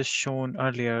analysis which is shown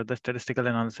earlier, the statistical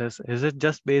analysis, is it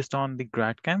just based on the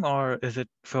Grad-CAM or is it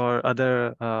for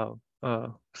other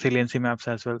saliency maps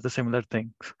as well, the similar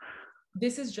things?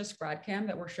 This is just Grad-CAM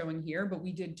that we're showing here, but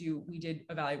we did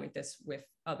evaluate this with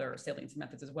other saliency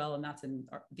methods as well, and that's in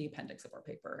the appendix of our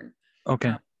paper. And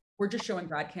okay, we're just showing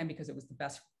Grad-CAM because it was the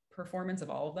best performance of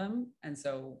all of them, and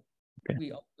so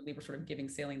we ultimately were sort of giving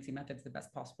saliency methods the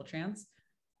best possible chance.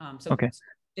 So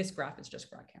this graph is just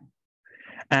Grad-CAM.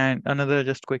 And another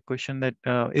just quick question that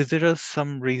is there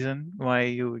some reason why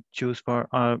you choose for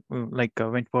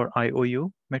went for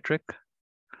IOU metric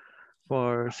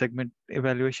for segment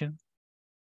evaluation?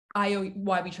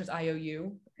 Why we chose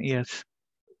IOU? Yes.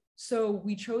 So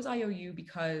we chose IOU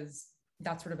because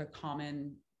that's sort of a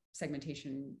common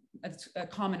segmentation, a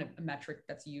common metric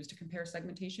that's used to compare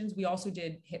segmentations. We also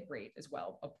did hit rate as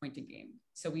well, a pointing game.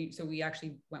 So we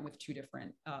actually went with two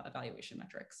different evaluation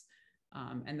metrics.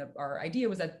 And our idea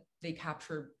was that they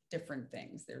capture different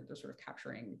things. They're sort of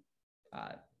capturing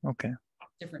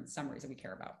different summaries that we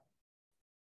care about.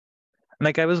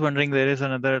 Like I was wondering, there is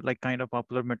another like kind of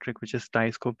popular metric, which is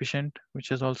Tice coefficient, which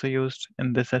is also used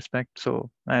in this aspect. So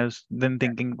I was then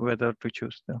thinking whether to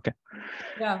choose. Okay.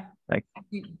 Yeah. Like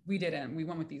we didn't. We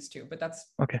went with these two, but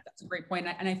that's a great point.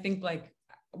 And I think like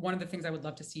one of the things I would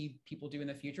love to see people do in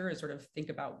the future is sort of think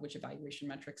about which evaluation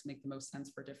metrics make the most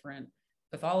sense for different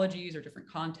pathologies or different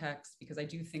contexts, because I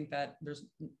do think that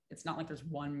it's not like there's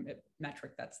one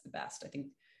metric that's the best. I think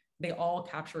they all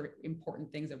capture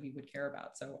important things that we would care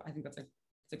about. So I think it's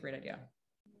a great idea.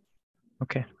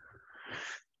 Okay,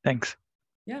 thanks.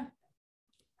 Yeah.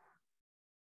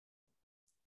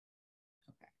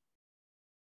 Okay.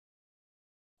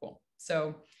 Cool.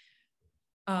 So,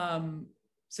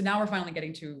 so now we're finally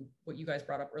getting to what you guys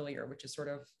brought up earlier, which is sort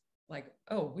of like,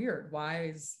 oh, weird.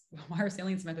 Why are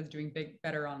saliency methods doing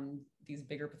better on these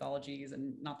bigger pathologies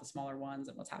and not the smaller ones,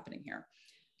 and what's happening here?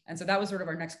 And so that was sort of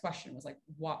our next question, was like,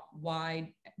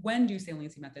 when do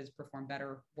saliency methods perform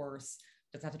better, worse?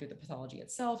 Does it have to do with the pathology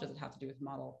itself? Does it have to do with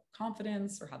model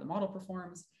confidence or how the model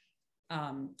performs?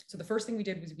 So the first thing we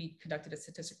did was we conducted a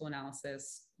statistical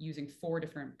analysis using 4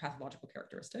 different pathological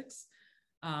characteristics.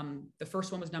 The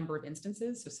first one was number of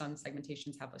instances. So some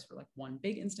segmentations have this for like one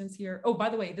big instance here. Oh, by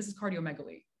the way, this is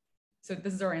cardiomegaly. So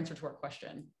this is our answer to our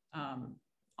question.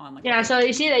 So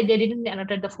you see, like they didn't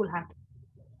annotate the full heart.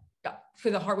 Yeah, so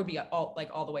the heart would be all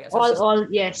the way. All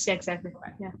yes, exactly.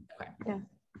 Okay. Yeah. Okay. Yeah.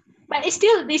 But it's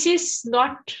still, this is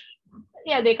not,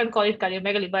 they can call it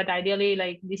cardiomegaly, but ideally,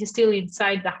 like this is still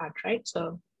inside the heart, right?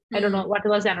 So I don't know what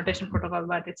was the annotation protocol,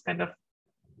 but it's kind of,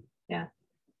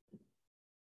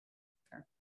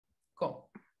 Cool.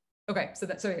 Okay, so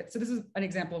this is an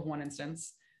example of one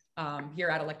instance. Here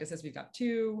at atelectasis, we've got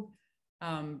two.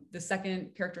 The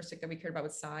second characteristic that we cared about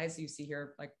was size. So you see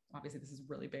here, like obviously this is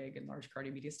really big and large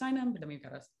cardiomediastinum, but then we've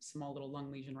got a small little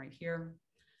lung lesion right here.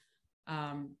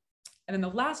 And then the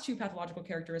last two pathological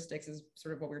characteristics is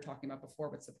sort of what we were talking about before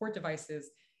with support devices.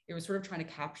 It was sort of trying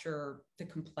to capture the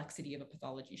complexity of a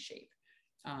pathology shape.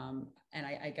 And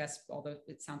I guess, although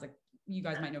it sounds like you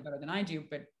guys might know better than I do,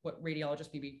 but what radiologists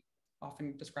maybe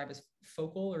often describe as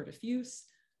focal or diffuse.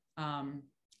 And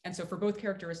so for both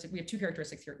characteristics, we have two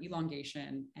characteristics here,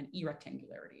 elongation and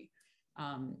erectangularity.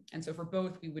 And so for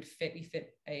both, we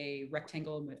fit a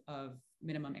rectangle of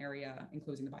minimum area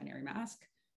enclosing the binary mask.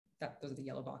 Those are the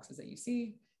yellow boxes that you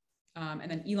see. And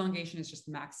then elongation is just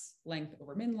max length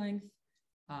over min length.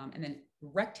 And then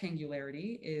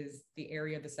rectangularity is the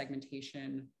area of the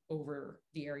segmentation over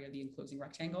the area of the enclosing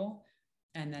rectangle.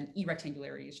 And then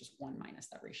erectangularity is just 1 minus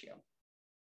that ratio.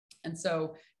 And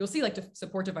so you'll see like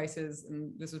support devices,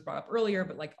 and this was brought up earlier,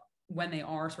 but like when they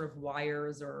are sort of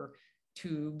wires or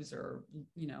tubes or,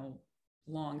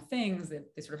 long things,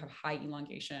 they sort of have high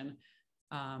elongation.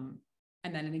 And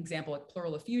then an example, like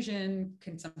pleural effusion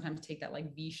can sometimes take that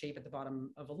like V shape at the bottom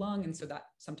of a lung. And so that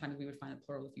sometimes we would find that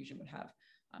pleural effusion would have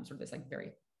sort of this like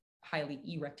very highly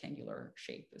erectangular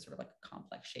shape, this sort of like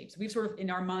complex shape. So we've sort of in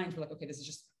our minds, we're like, okay, this is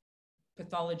just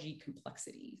pathology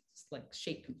complexity, like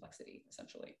shape complexity,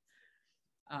 essentially.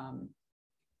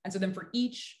 And so then for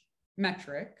each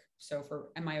metric, so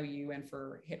for MIOU and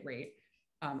for hit rate,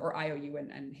 or IOU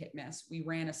and hit miss, we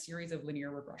ran a series of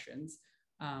linear regressions,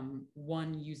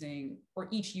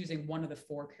 each using one of the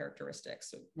 4 characteristics,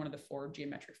 so one of the 4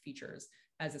 geometric features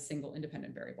as a single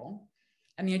independent variable.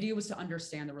 And the idea was to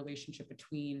understand the relationship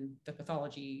between the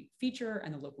pathology feature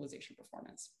and the localization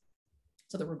performance.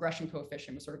 So the regression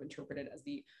coefficient was sort of interpreted as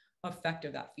the effect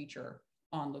of that feature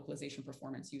on localization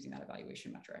performance using that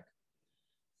evaluation metric.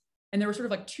 And there were sort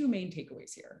of like 2 main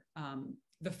takeaways here.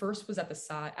 The first was that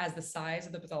as the size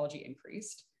of the pathology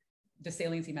increased, the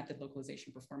saliency method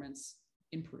localization performance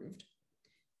improved.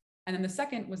 And then the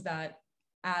second was that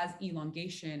as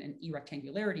elongation and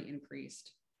erectangularity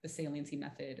increased, the saliency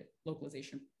method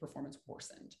localization performance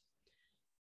worsened.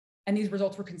 And these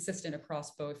results were consistent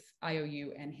across both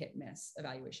IOU and hit miss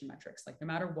evaluation metrics. Like no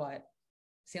matter what,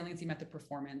 saliency method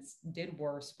performance did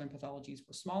worse when pathologies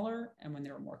were smaller and when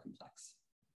they were more complex.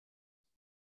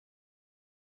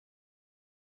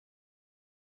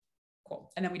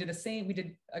 Cool. And then we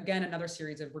did again another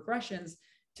series of regressions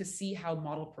to see how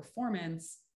model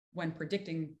performance when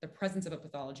predicting the presence of a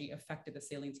pathology affected the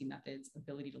saliency method's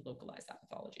ability to localize that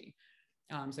pathology.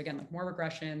 So again, like more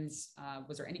regressions,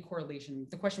 was there any correlation?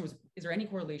 The question was, is there any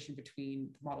correlation between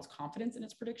the model's confidence in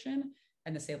its prediction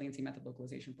and the saliency method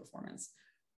localization performance?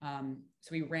 So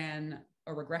we ran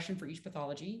a regression for each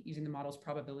pathology using the model's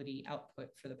probability output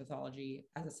for the pathology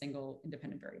as a single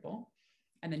independent variable,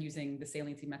 and then using the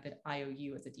saliency method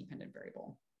IOU as a dependent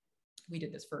variable. We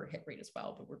did this for hit rate as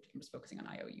well, but we're just focusing on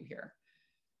IOU here.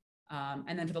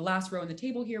 And then for the last row in the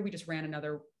table here, we just ran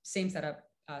another same setup,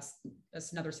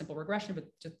 another simple regression, but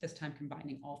just this time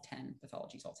combining all 10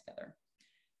 pathologies all together.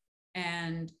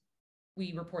 And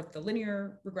we report the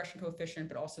linear regression coefficient,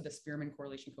 but also the Spearman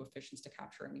correlation coefficients to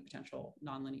capture any potential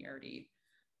nonlinearity,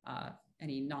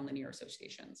 any nonlinear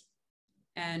associations.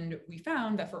 And we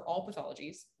found that for all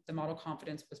pathologies, the model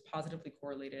confidence was positively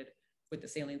correlated with the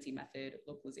saliency method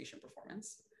localization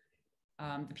performance.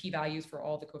 The p-values for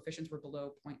all the coefficients were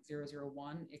below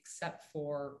 0.001, except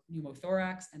for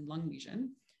pneumothorax and lung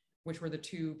lesion, which were the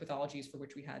 2 pathologies for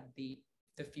which we had the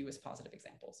fewest positive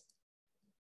examples.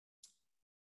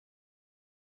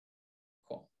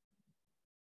 Cool.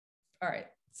 All right,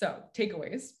 so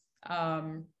takeaways.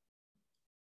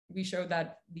 We showed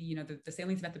that the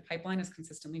saliency method pipeline is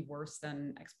consistently worse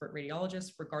than expert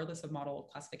radiologists, regardless of model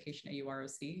classification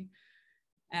AUROC.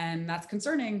 And that's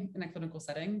concerning in a clinical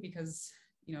setting because,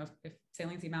 if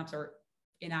saliency maps are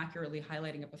inaccurately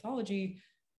highlighting a pathology,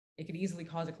 it could easily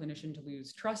cause a clinician to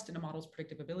lose trust in a model's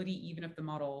predictability, even if the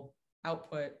model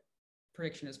output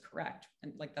prediction is correct.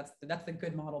 And like that's the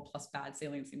good model plus bad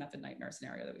saliency method nightmare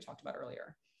scenario that we talked about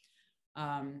earlier.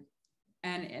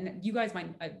 And you guys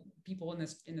might, people in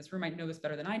this room might know this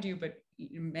better than I do, but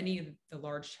many of the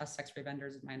large chest X-ray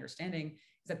vendors, my understanding,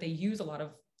 is that they use a lot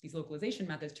of these localization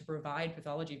methods to provide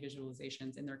pathology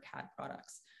visualizations in their CAD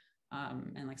products.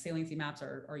 And like saliency maps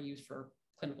are used for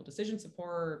clinical decision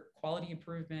support, quality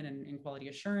improvement, and quality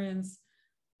assurance.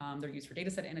 They're used for data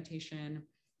set annotation.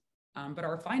 But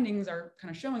our findings are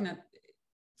kind of showing that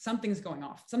something's going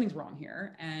off, something's wrong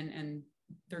here, and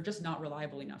they're just not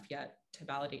reliable enough yet to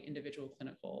validate individual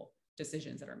clinical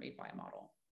decisions that are made by a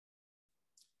model.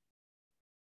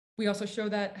 We also show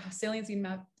that saliency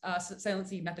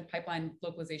method pipeline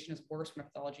localization is worse when a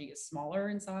pathology is smaller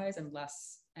in size and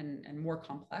less and more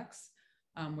complex,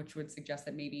 which would suggest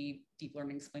that maybe deep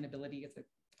learning explainability as a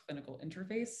clinical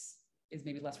interface is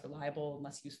maybe less reliable and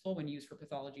less useful when used for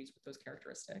pathologies with those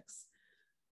characteristics.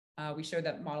 We showed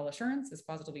that model assurance is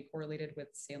positively correlated with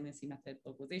saliency method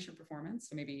localization performance.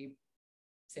 So maybe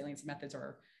saliency methods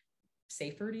are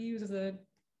safer to use as a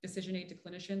decision aid to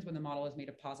clinicians when the model has made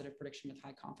a positive prediction with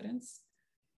high confidence.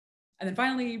 And then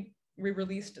finally, we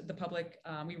released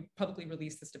we publicly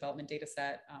released this development data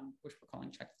set, which we're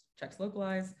calling checks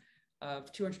localized,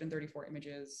 of 234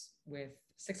 images with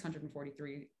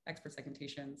 643 expert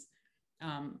segmentations.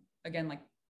 Again, like,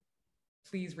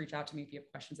 please reach out to me if you have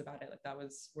questions about it. Like, that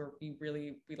was where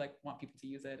we like want people to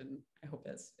use it, and I hope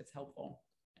it's helpful.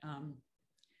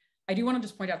 I do want to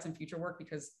just point out some future work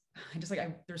because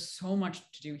there's so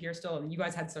much to do here still, and you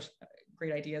guys had such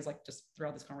great ideas like just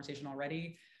throughout this conversation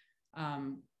already.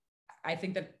 I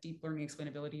think that deep learning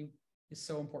explainability is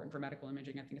so important for medical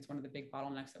imaging. I think it's one of the big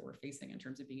bottlenecks that we're facing in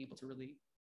terms of being able to really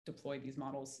deploy these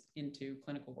models into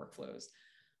clinical workflows.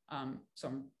 So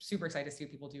I'm super excited to see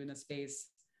what people do in this space.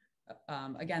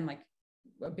 Again, like,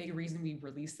 a big reason we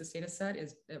released this data set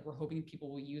is that we're hoping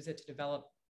people will use it to develop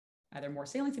either more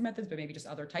saliency methods, but maybe just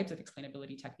other types of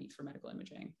explainability techniques for medical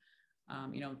imaging.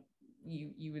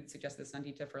 You would suggest this,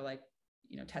 Sandita, for like,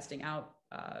 testing out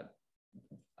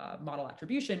model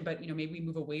attribution, but maybe we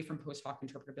move away from post hoc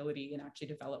interpretability and actually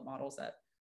develop models that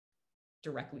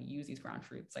directly use these ground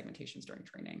truth segmentations during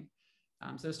training.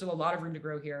 So there's still a lot of room to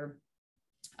grow here.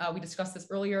 We discussed this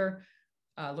earlier,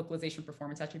 localization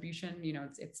performance attribution.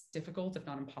 It's difficult, if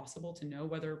not impossible, to know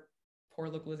whether poor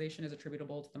localization is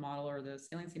attributable to the model or the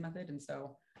saliency method. And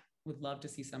so would love to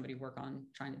see somebody work on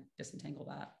trying to disentangle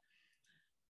that.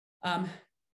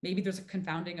 Maybe there's a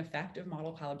confounding effect of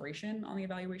model calibration on the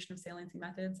evaluation of saliency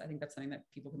methods. I think that's something that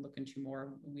people can look into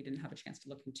more. We didn't have a chance to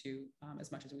look into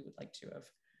as much as we would like to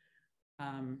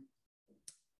have.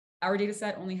 Our data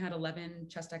set only had 11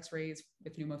 chest x-rays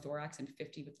with pneumothorax and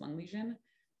 50 with lung lesion.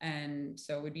 And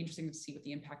so it would be interesting to see what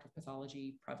the impact of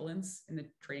pathology prevalence in the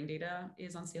training data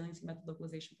is on saliency method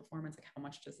localization performance. Like, how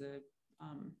much does the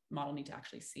model need to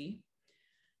actually see?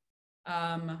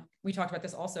 We talked about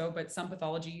this also, but some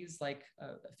pathologies like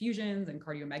effusions and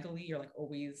cardiomegaly are like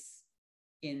always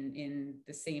in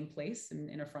the same place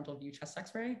in a frontal view chest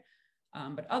x-ray.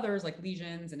 But others like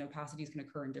lesions and opacities can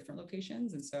occur in different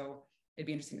locations. And so it'd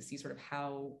be interesting to see sort of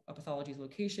how a pathology's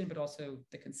location, but also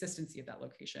the consistency of that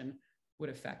location would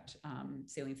affect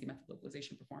saliency method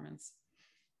localization performance.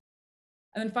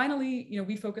 And then finally,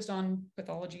 we focused on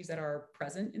pathologies that are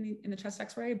present in the chest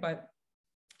x-ray, but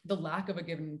the lack of a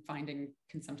given finding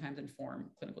can sometimes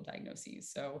inform clinical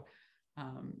diagnoses. So,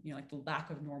 like the lack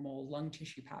of normal lung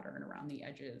tissue pattern around the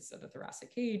edges of the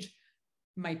thoracic cage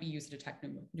might be used to detect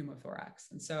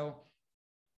pneumothorax. And so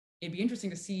it'd be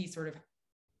interesting to see sort of,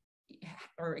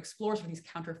 or explore sort of these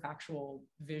counterfactual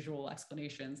visual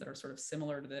explanations that are sort of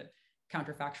similar to the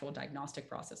counterfactual diagnostic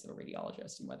process of a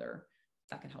radiologist, and whether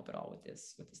that can help at all with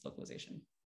this localization.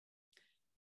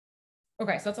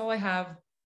 Okay, so that's all I have,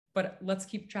 but let's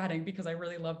keep chatting because I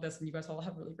really love this and you guys all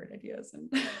have really great ideas, and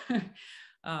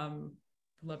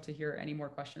love to hear any more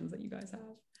questions that you guys have.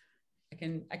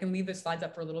 I can leave the slides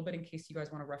up for a little bit in case you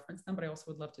guys want to reference them, but I also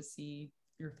would love to see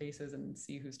your faces and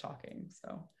see who's talking.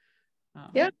 So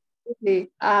yeah.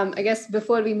 I guess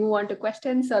before we move on to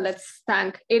questions, so let's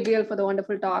thank Adriel for the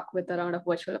wonderful talk with a round of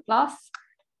virtual applause.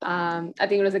 I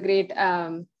think it was a great,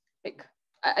 I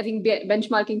think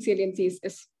benchmarking saliencies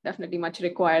is definitely much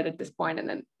required at this point, and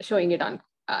then showing it on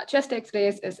chest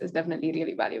x-rays is definitely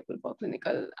really valuable for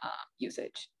clinical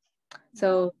usage.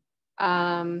 So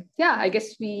yeah, I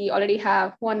guess we already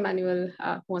have Juan Manuel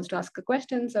who wants to ask a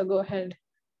question, so go ahead,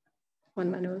 Juan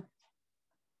Manuel.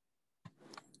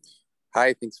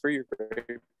 Hi, thanks for your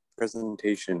great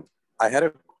presentation. I had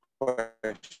a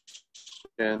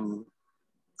question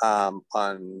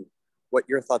on what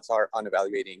your thoughts are on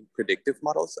evaluating predictive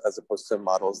models as opposed to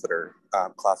models that are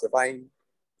classifying.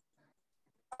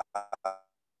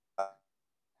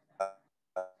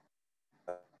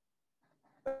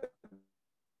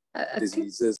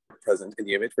 Diseases present in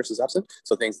the image versus absent.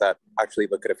 So things that actually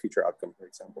look at a future outcome, for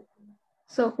example.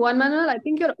 So Juan Manuel, I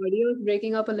think your audio is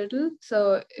breaking up a little.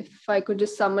 So if I could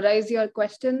just summarize your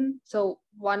question. So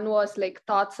one was like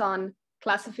thoughts on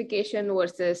classification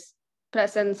versus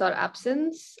presence or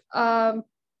absence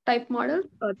type model.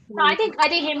 No, I think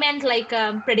he meant like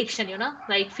prediction,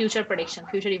 like future prediction,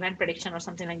 future event prediction or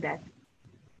something like that.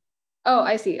 Oh,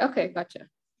 I see. Okay, gotcha.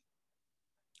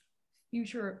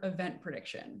 Future event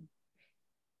prediction.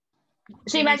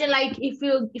 So imagine like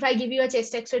if I give you a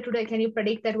chest X-ray today, can you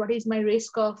predict that what is my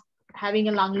risk of having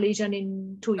a lung lesion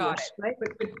in 2 years, right? But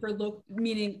for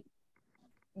meaning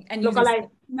and localized using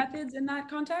methods in that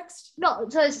context? No,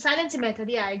 so it's a Saliency method.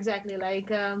 Yeah, exactly. Like,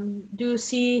 do you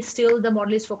see still the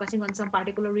model is focusing on some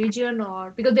particular region,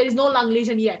 or because there is no lung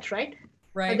lesion yet, right?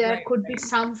 Right. But there could be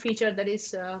some feature that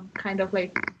is kind of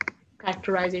like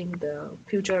characterizing the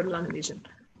future lung lesion.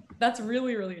 That's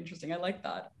really, really interesting. I like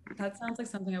that. That sounds like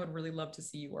something I would really love to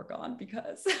see you work on,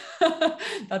 because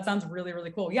that sounds really,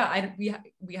 really cool. Yeah,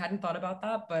 we hadn't thought about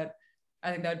that, but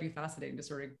I think that would be fascinating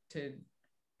to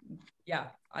yeah,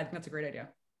 I think that's a great idea.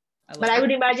 I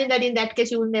would imagine that in that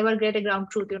case, you will never get a ground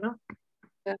truth,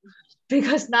 yeah.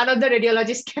 Because none of the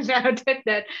radiologists can annotate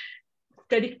that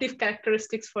predictive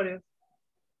characteristics for you.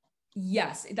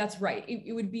 Yes, that's right.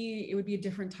 It would be a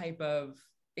different type of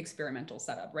experimental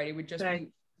setup, right? It would just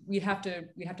be, we'd have to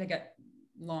get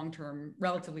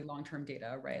relatively long-term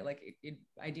data, right? Like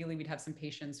ideally we'd have some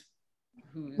patients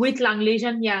with lung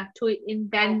lesion, yeah.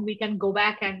 Then we can go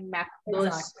back and map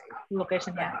those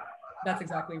locations. Yeah, that's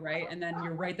exactly right. And then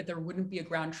you're right that there wouldn't be a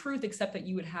ground truth, except that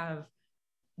you would have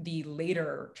the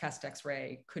later chest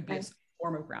X-ray could be a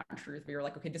form of ground truth. But you're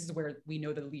like, okay, this is where we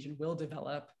know that the lesion will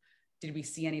develop. Did we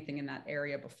see anything in that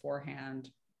area beforehand?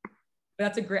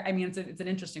 But that's it's an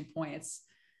interesting point.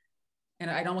 And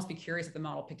I'd almost be curious if the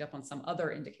model picked up on some other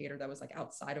indicator that was like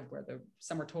outside of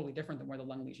somewhere totally different than where the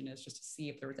lung lesion is, just to see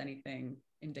if there was anything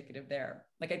indicative there.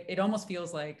 Like it almost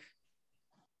feels like,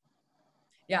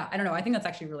 yeah, I don't know. I think that's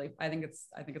actually I think it's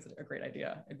a great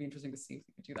idea. It'd be interesting to see if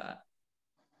we could do that.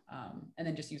 And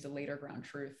then just use the later ground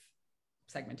truth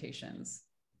segmentations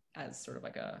as sort of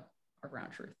like a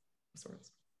ground truth of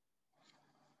sorts.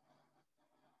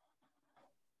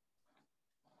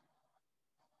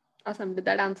 Awesome. Did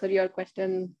that answer your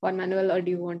question, Juan Manuel, or do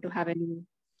you want to have any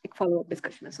follow-up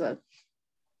discussion as well?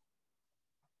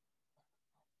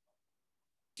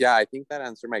 Yeah, I think that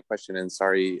answered my question, and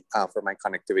sorry for my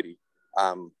connectivity.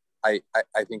 I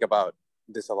think about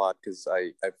this a lot because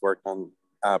I've worked on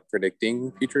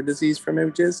predicting future disease from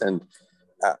images, and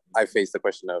I face the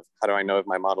question of how do I know if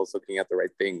my model's looking at the right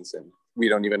things, and we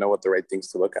don't even know what the right things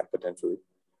to look at potentially.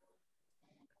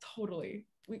 Totally.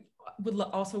 We would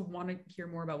also want to hear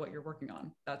more about what you're working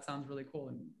on. That sounds really cool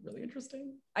and really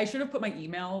interesting. I should have put my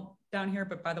email down here,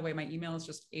 but by the way, my email is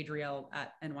just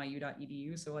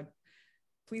adriel@nyu.edu. So like,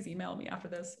 please email me after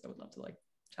this. I would love to like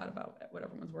chat about what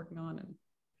everyone's working on and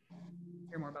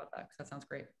hear more about that, because that sounds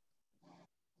great.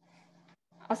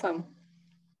 Awesome.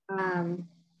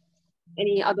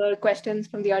 Any other questions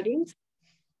from the audience?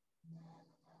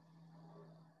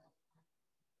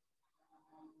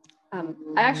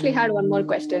 I actually had one more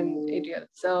question, Adriel.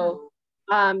 So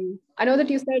I know that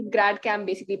you said Grad-CAM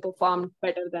basically performed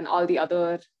better than all the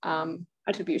other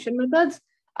attribution methods.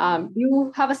 Do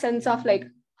you have a sense of like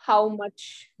how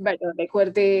much better? Like were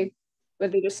they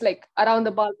just like around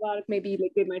the ballpark? Maybe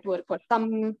like they might work for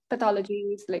some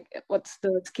pathologies. Like what's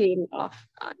the scale of?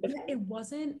 It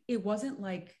wasn't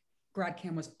like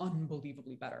Grad-CAM was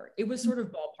unbelievably better. It was sort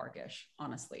of ballparkish,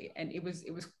 honestly, and it was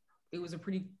a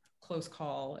pretty close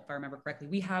call, if I remember correctly.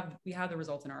 We have the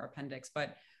results in our appendix,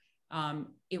 but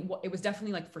it was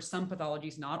definitely like for some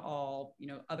pathologies, not all.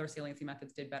 Other saliency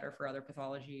methods did better for other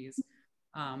pathologies,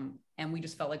 and we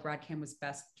just felt like Grad-CAM was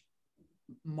best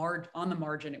on the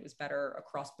margin. It was better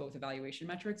across both evaluation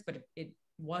metrics, but it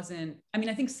wasn't. I mean,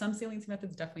 I think some saliency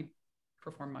methods definitely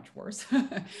perform much worse,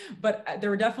 but there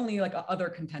were definitely like other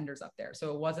contenders up there.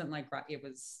 So it wasn't like it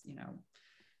was,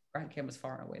 Grad-CAM was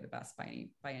far and away the best by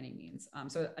any means.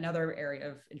 So another area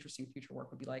of interesting future work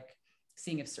would be like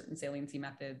seeing if certain saliency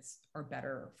methods are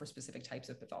better for specific types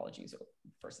of pathologies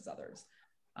versus others.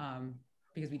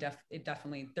 Because there are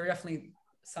definitely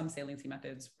some saliency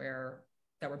methods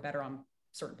that were better on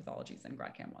certain pathologies than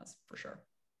Grad-CAM was, for sure.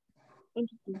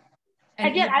 Interesting.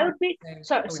 And yeah, I would be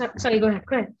sorry, go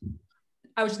ahead.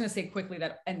 I was just going to say quickly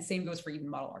and same goes for even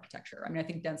model architecture. I mean, I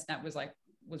think DenseNet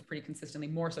was pretty consistently,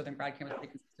 more so than Grad-CAM, was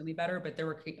pretty consistently better, but there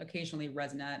were occasionally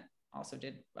ResNet also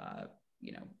did,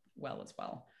 well as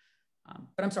well.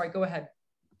 But I'm sorry, go ahead.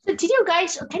 So can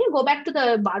you go back to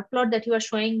the bar plot that you were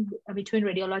showing between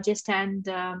radiologist and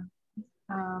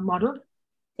model?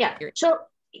 Yeah. So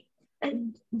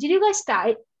did you guys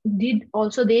did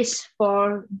also this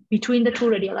for between the two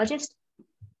radiologists?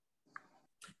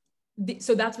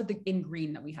 So that's what in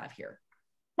green that we have here.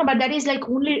 No, but that is like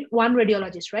only one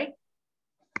radiologist, right?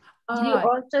 Did you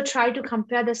also try to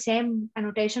compare the same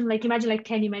annotation? Like imagine like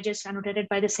 10 images annotated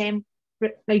by the same,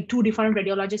 like two different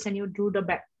radiologists, and you do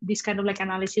this kind of like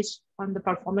analysis on the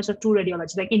performance of two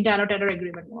radiologists, like inter-annotator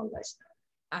agreement, more or less.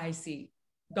 I see.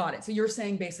 Got it. So you're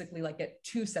saying basically like get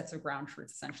two sets of ground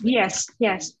truths essentially. Yes,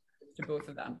 yes. To both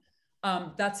of them.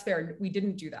 That's fair. We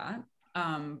didn't do that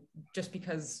just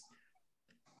because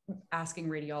asking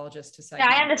radiologists to segment.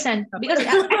 Yeah, I understand. Because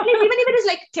at least even if it is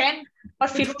like 10 or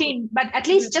 15, but at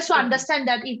least just to understand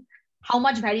that how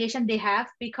much variation they have,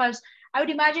 because I would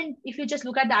imagine if you just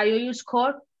look at the IOU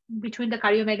score between the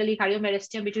cardiomegaly,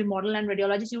 cardiomyopathy, between model and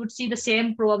radiologist, you would see the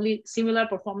same, probably similar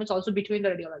performance also between the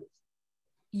radiologists.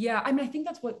 Yeah, I mean, I think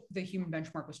that's what the human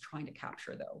benchmark was trying to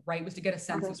capture though, right? Was to get a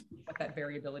sense of what that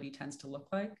variability tends to look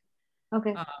like.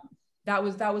 Okay. That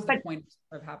was the point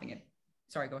of having it.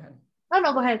 Sorry, go ahead.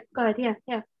 No, go ahead.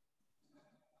 Yeah.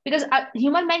 Because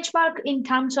human benchmark in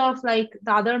terms of like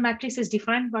the other metrics is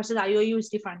different versus IOU is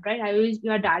different, right? IOU,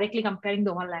 you are directly comparing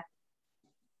the overlap.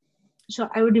 So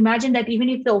I would imagine that even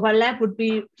if the overlap would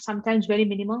be sometimes very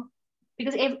minimal,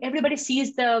 because everybody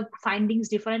sees the findings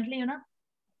differently, you know?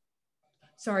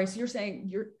 Sorry, so you're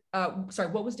saying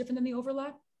sorry, what was different than the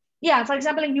overlap? Yeah, for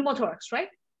example, in pneumothorax, right?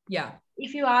 Yeah.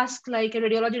 If you ask like a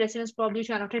radiology residence probably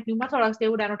to annotate pneumothorax, they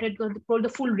would annotate the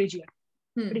full region.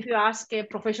 But if you ask a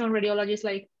professional radiologist,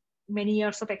 like many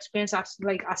years of experience,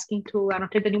 asking to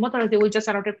annotate the pneumothorax, they will just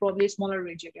annotate probably a smaller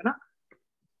region, you know?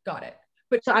 Got it.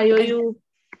 But so IOU.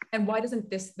 And why doesn't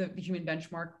the human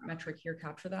benchmark metric here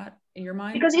capture that in your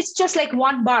mind? Because it's just like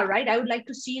one bar, right? I would like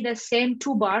to see the same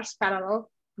 2 bars parallel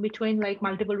between like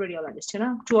multiple radiologists, you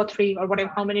know, 2 or 3 or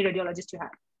whatever, how many radiologists you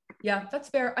have. Yeah, that's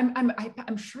fair.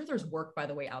 I'm sure there's work, by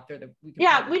the way, out there that we can.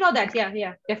 Yeah, we know that.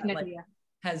 Yeah, definitely. Like,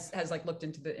 has like looked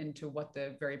into what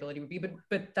the variability would be, but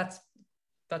that's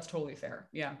totally fair.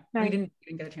 Yeah, right. We didn't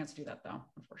get a chance to do that though,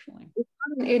 unfortunately.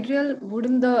 Adriel,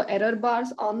 wouldn't the error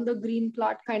bars on the green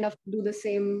plot kind of do the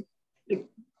same?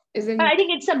 Isn't? I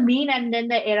think it's a mean, and then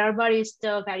the error bar is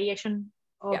the variation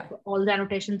of all the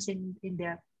annotations in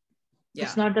there. Yeah.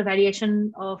 It's not the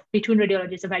variation of between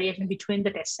radiologists, the variation between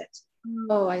the test sets.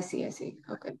 Oh, I see.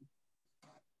 Okay.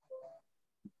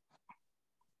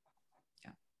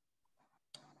 Yeah.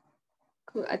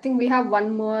 Cool. I think we have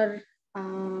one more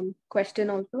question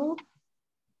also.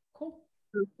 Cool.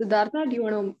 Siddhartha, do you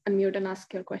want to unmute and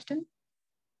ask your question?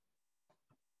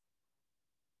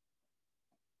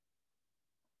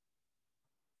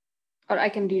 Or I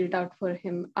can read it out for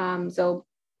him. So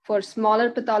for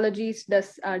smaller pathologies,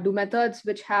 do methods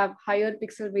which have higher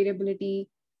pixel variability,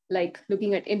 like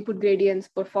looking at input gradients,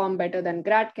 perform better than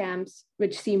Grad-CAMs,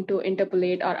 which seem to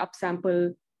interpolate or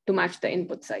upsample to match the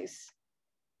input size?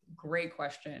 Great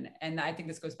question. And I think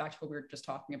this goes back to what we were just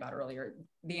talking about earlier.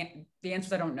 The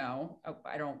answers I don't know.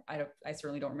 I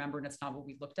certainly don't remember, and it's not what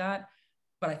we looked at,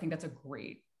 but I think that's a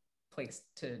great place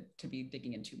to be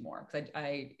digging into more. Because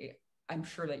I'm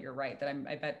sure that you're right, that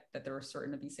I bet that there are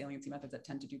certain of these saliency methods that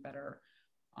tend to do better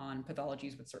on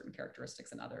pathologies with certain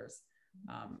characteristics than others.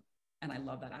 And I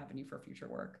love that avenue for future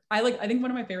work. I think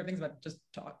one of my favorite things about just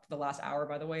talk the last hour,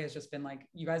 by the way, has just been like,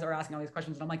 you guys are asking all these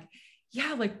questions and I'm like,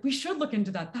 yeah, like we should look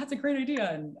into that. That's a great idea.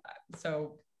 And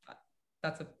so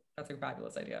that's a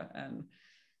fabulous idea. And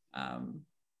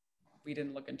we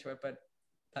didn't look into it, but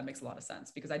that makes a lot of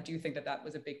sense, because I do think that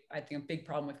was a big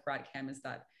problem with Grad-CAM is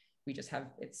that we just have,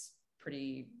 it's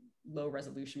pretty low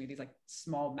resolution. We have these like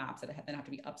small maps that then have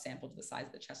to be upsampled to the size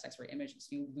of the chest X-ray image. So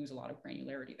you lose a lot of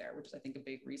granularity there, which is I think a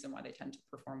big reason why they tend to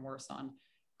perform worse on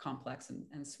complex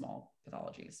and small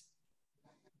pathologies.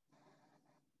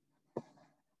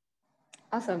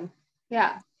 Awesome.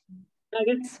 Yeah. I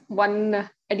guess one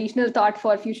additional thought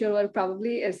for future work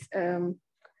probably is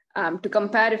to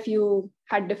compare if you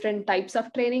had different types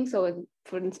of training. So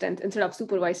for instance, instead of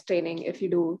supervised training, if you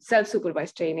do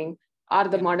self-supervised training, are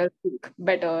the models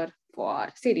better for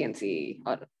saliency,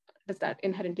 or does that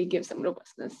inherently give some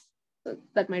robustness? So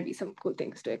that might be some cool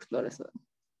things to explore as well.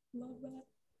 Love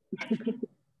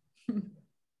that.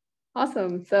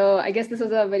 Awesome. So I guess this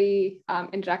was a very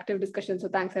interactive discussion. So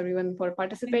thanks everyone for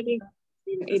participating.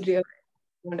 Adriel,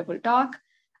 wonderful talk.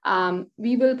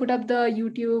 We will put up the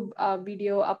YouTube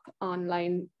video up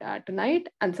online tonight.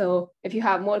 And so if you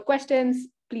have more questions,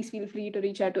 please feel free to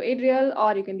reach out to Adriel,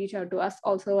 or you can reach out to us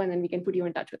also, and then we can put you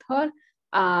in touch with her.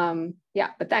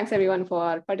 But thanks everyone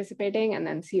for participating, and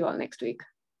then see you all next week.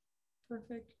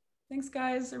 Perfect. Thanks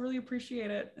guys. I really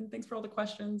appreciate it. And thanks for all the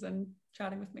questions and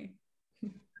chatting with me.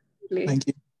 Thank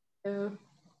you.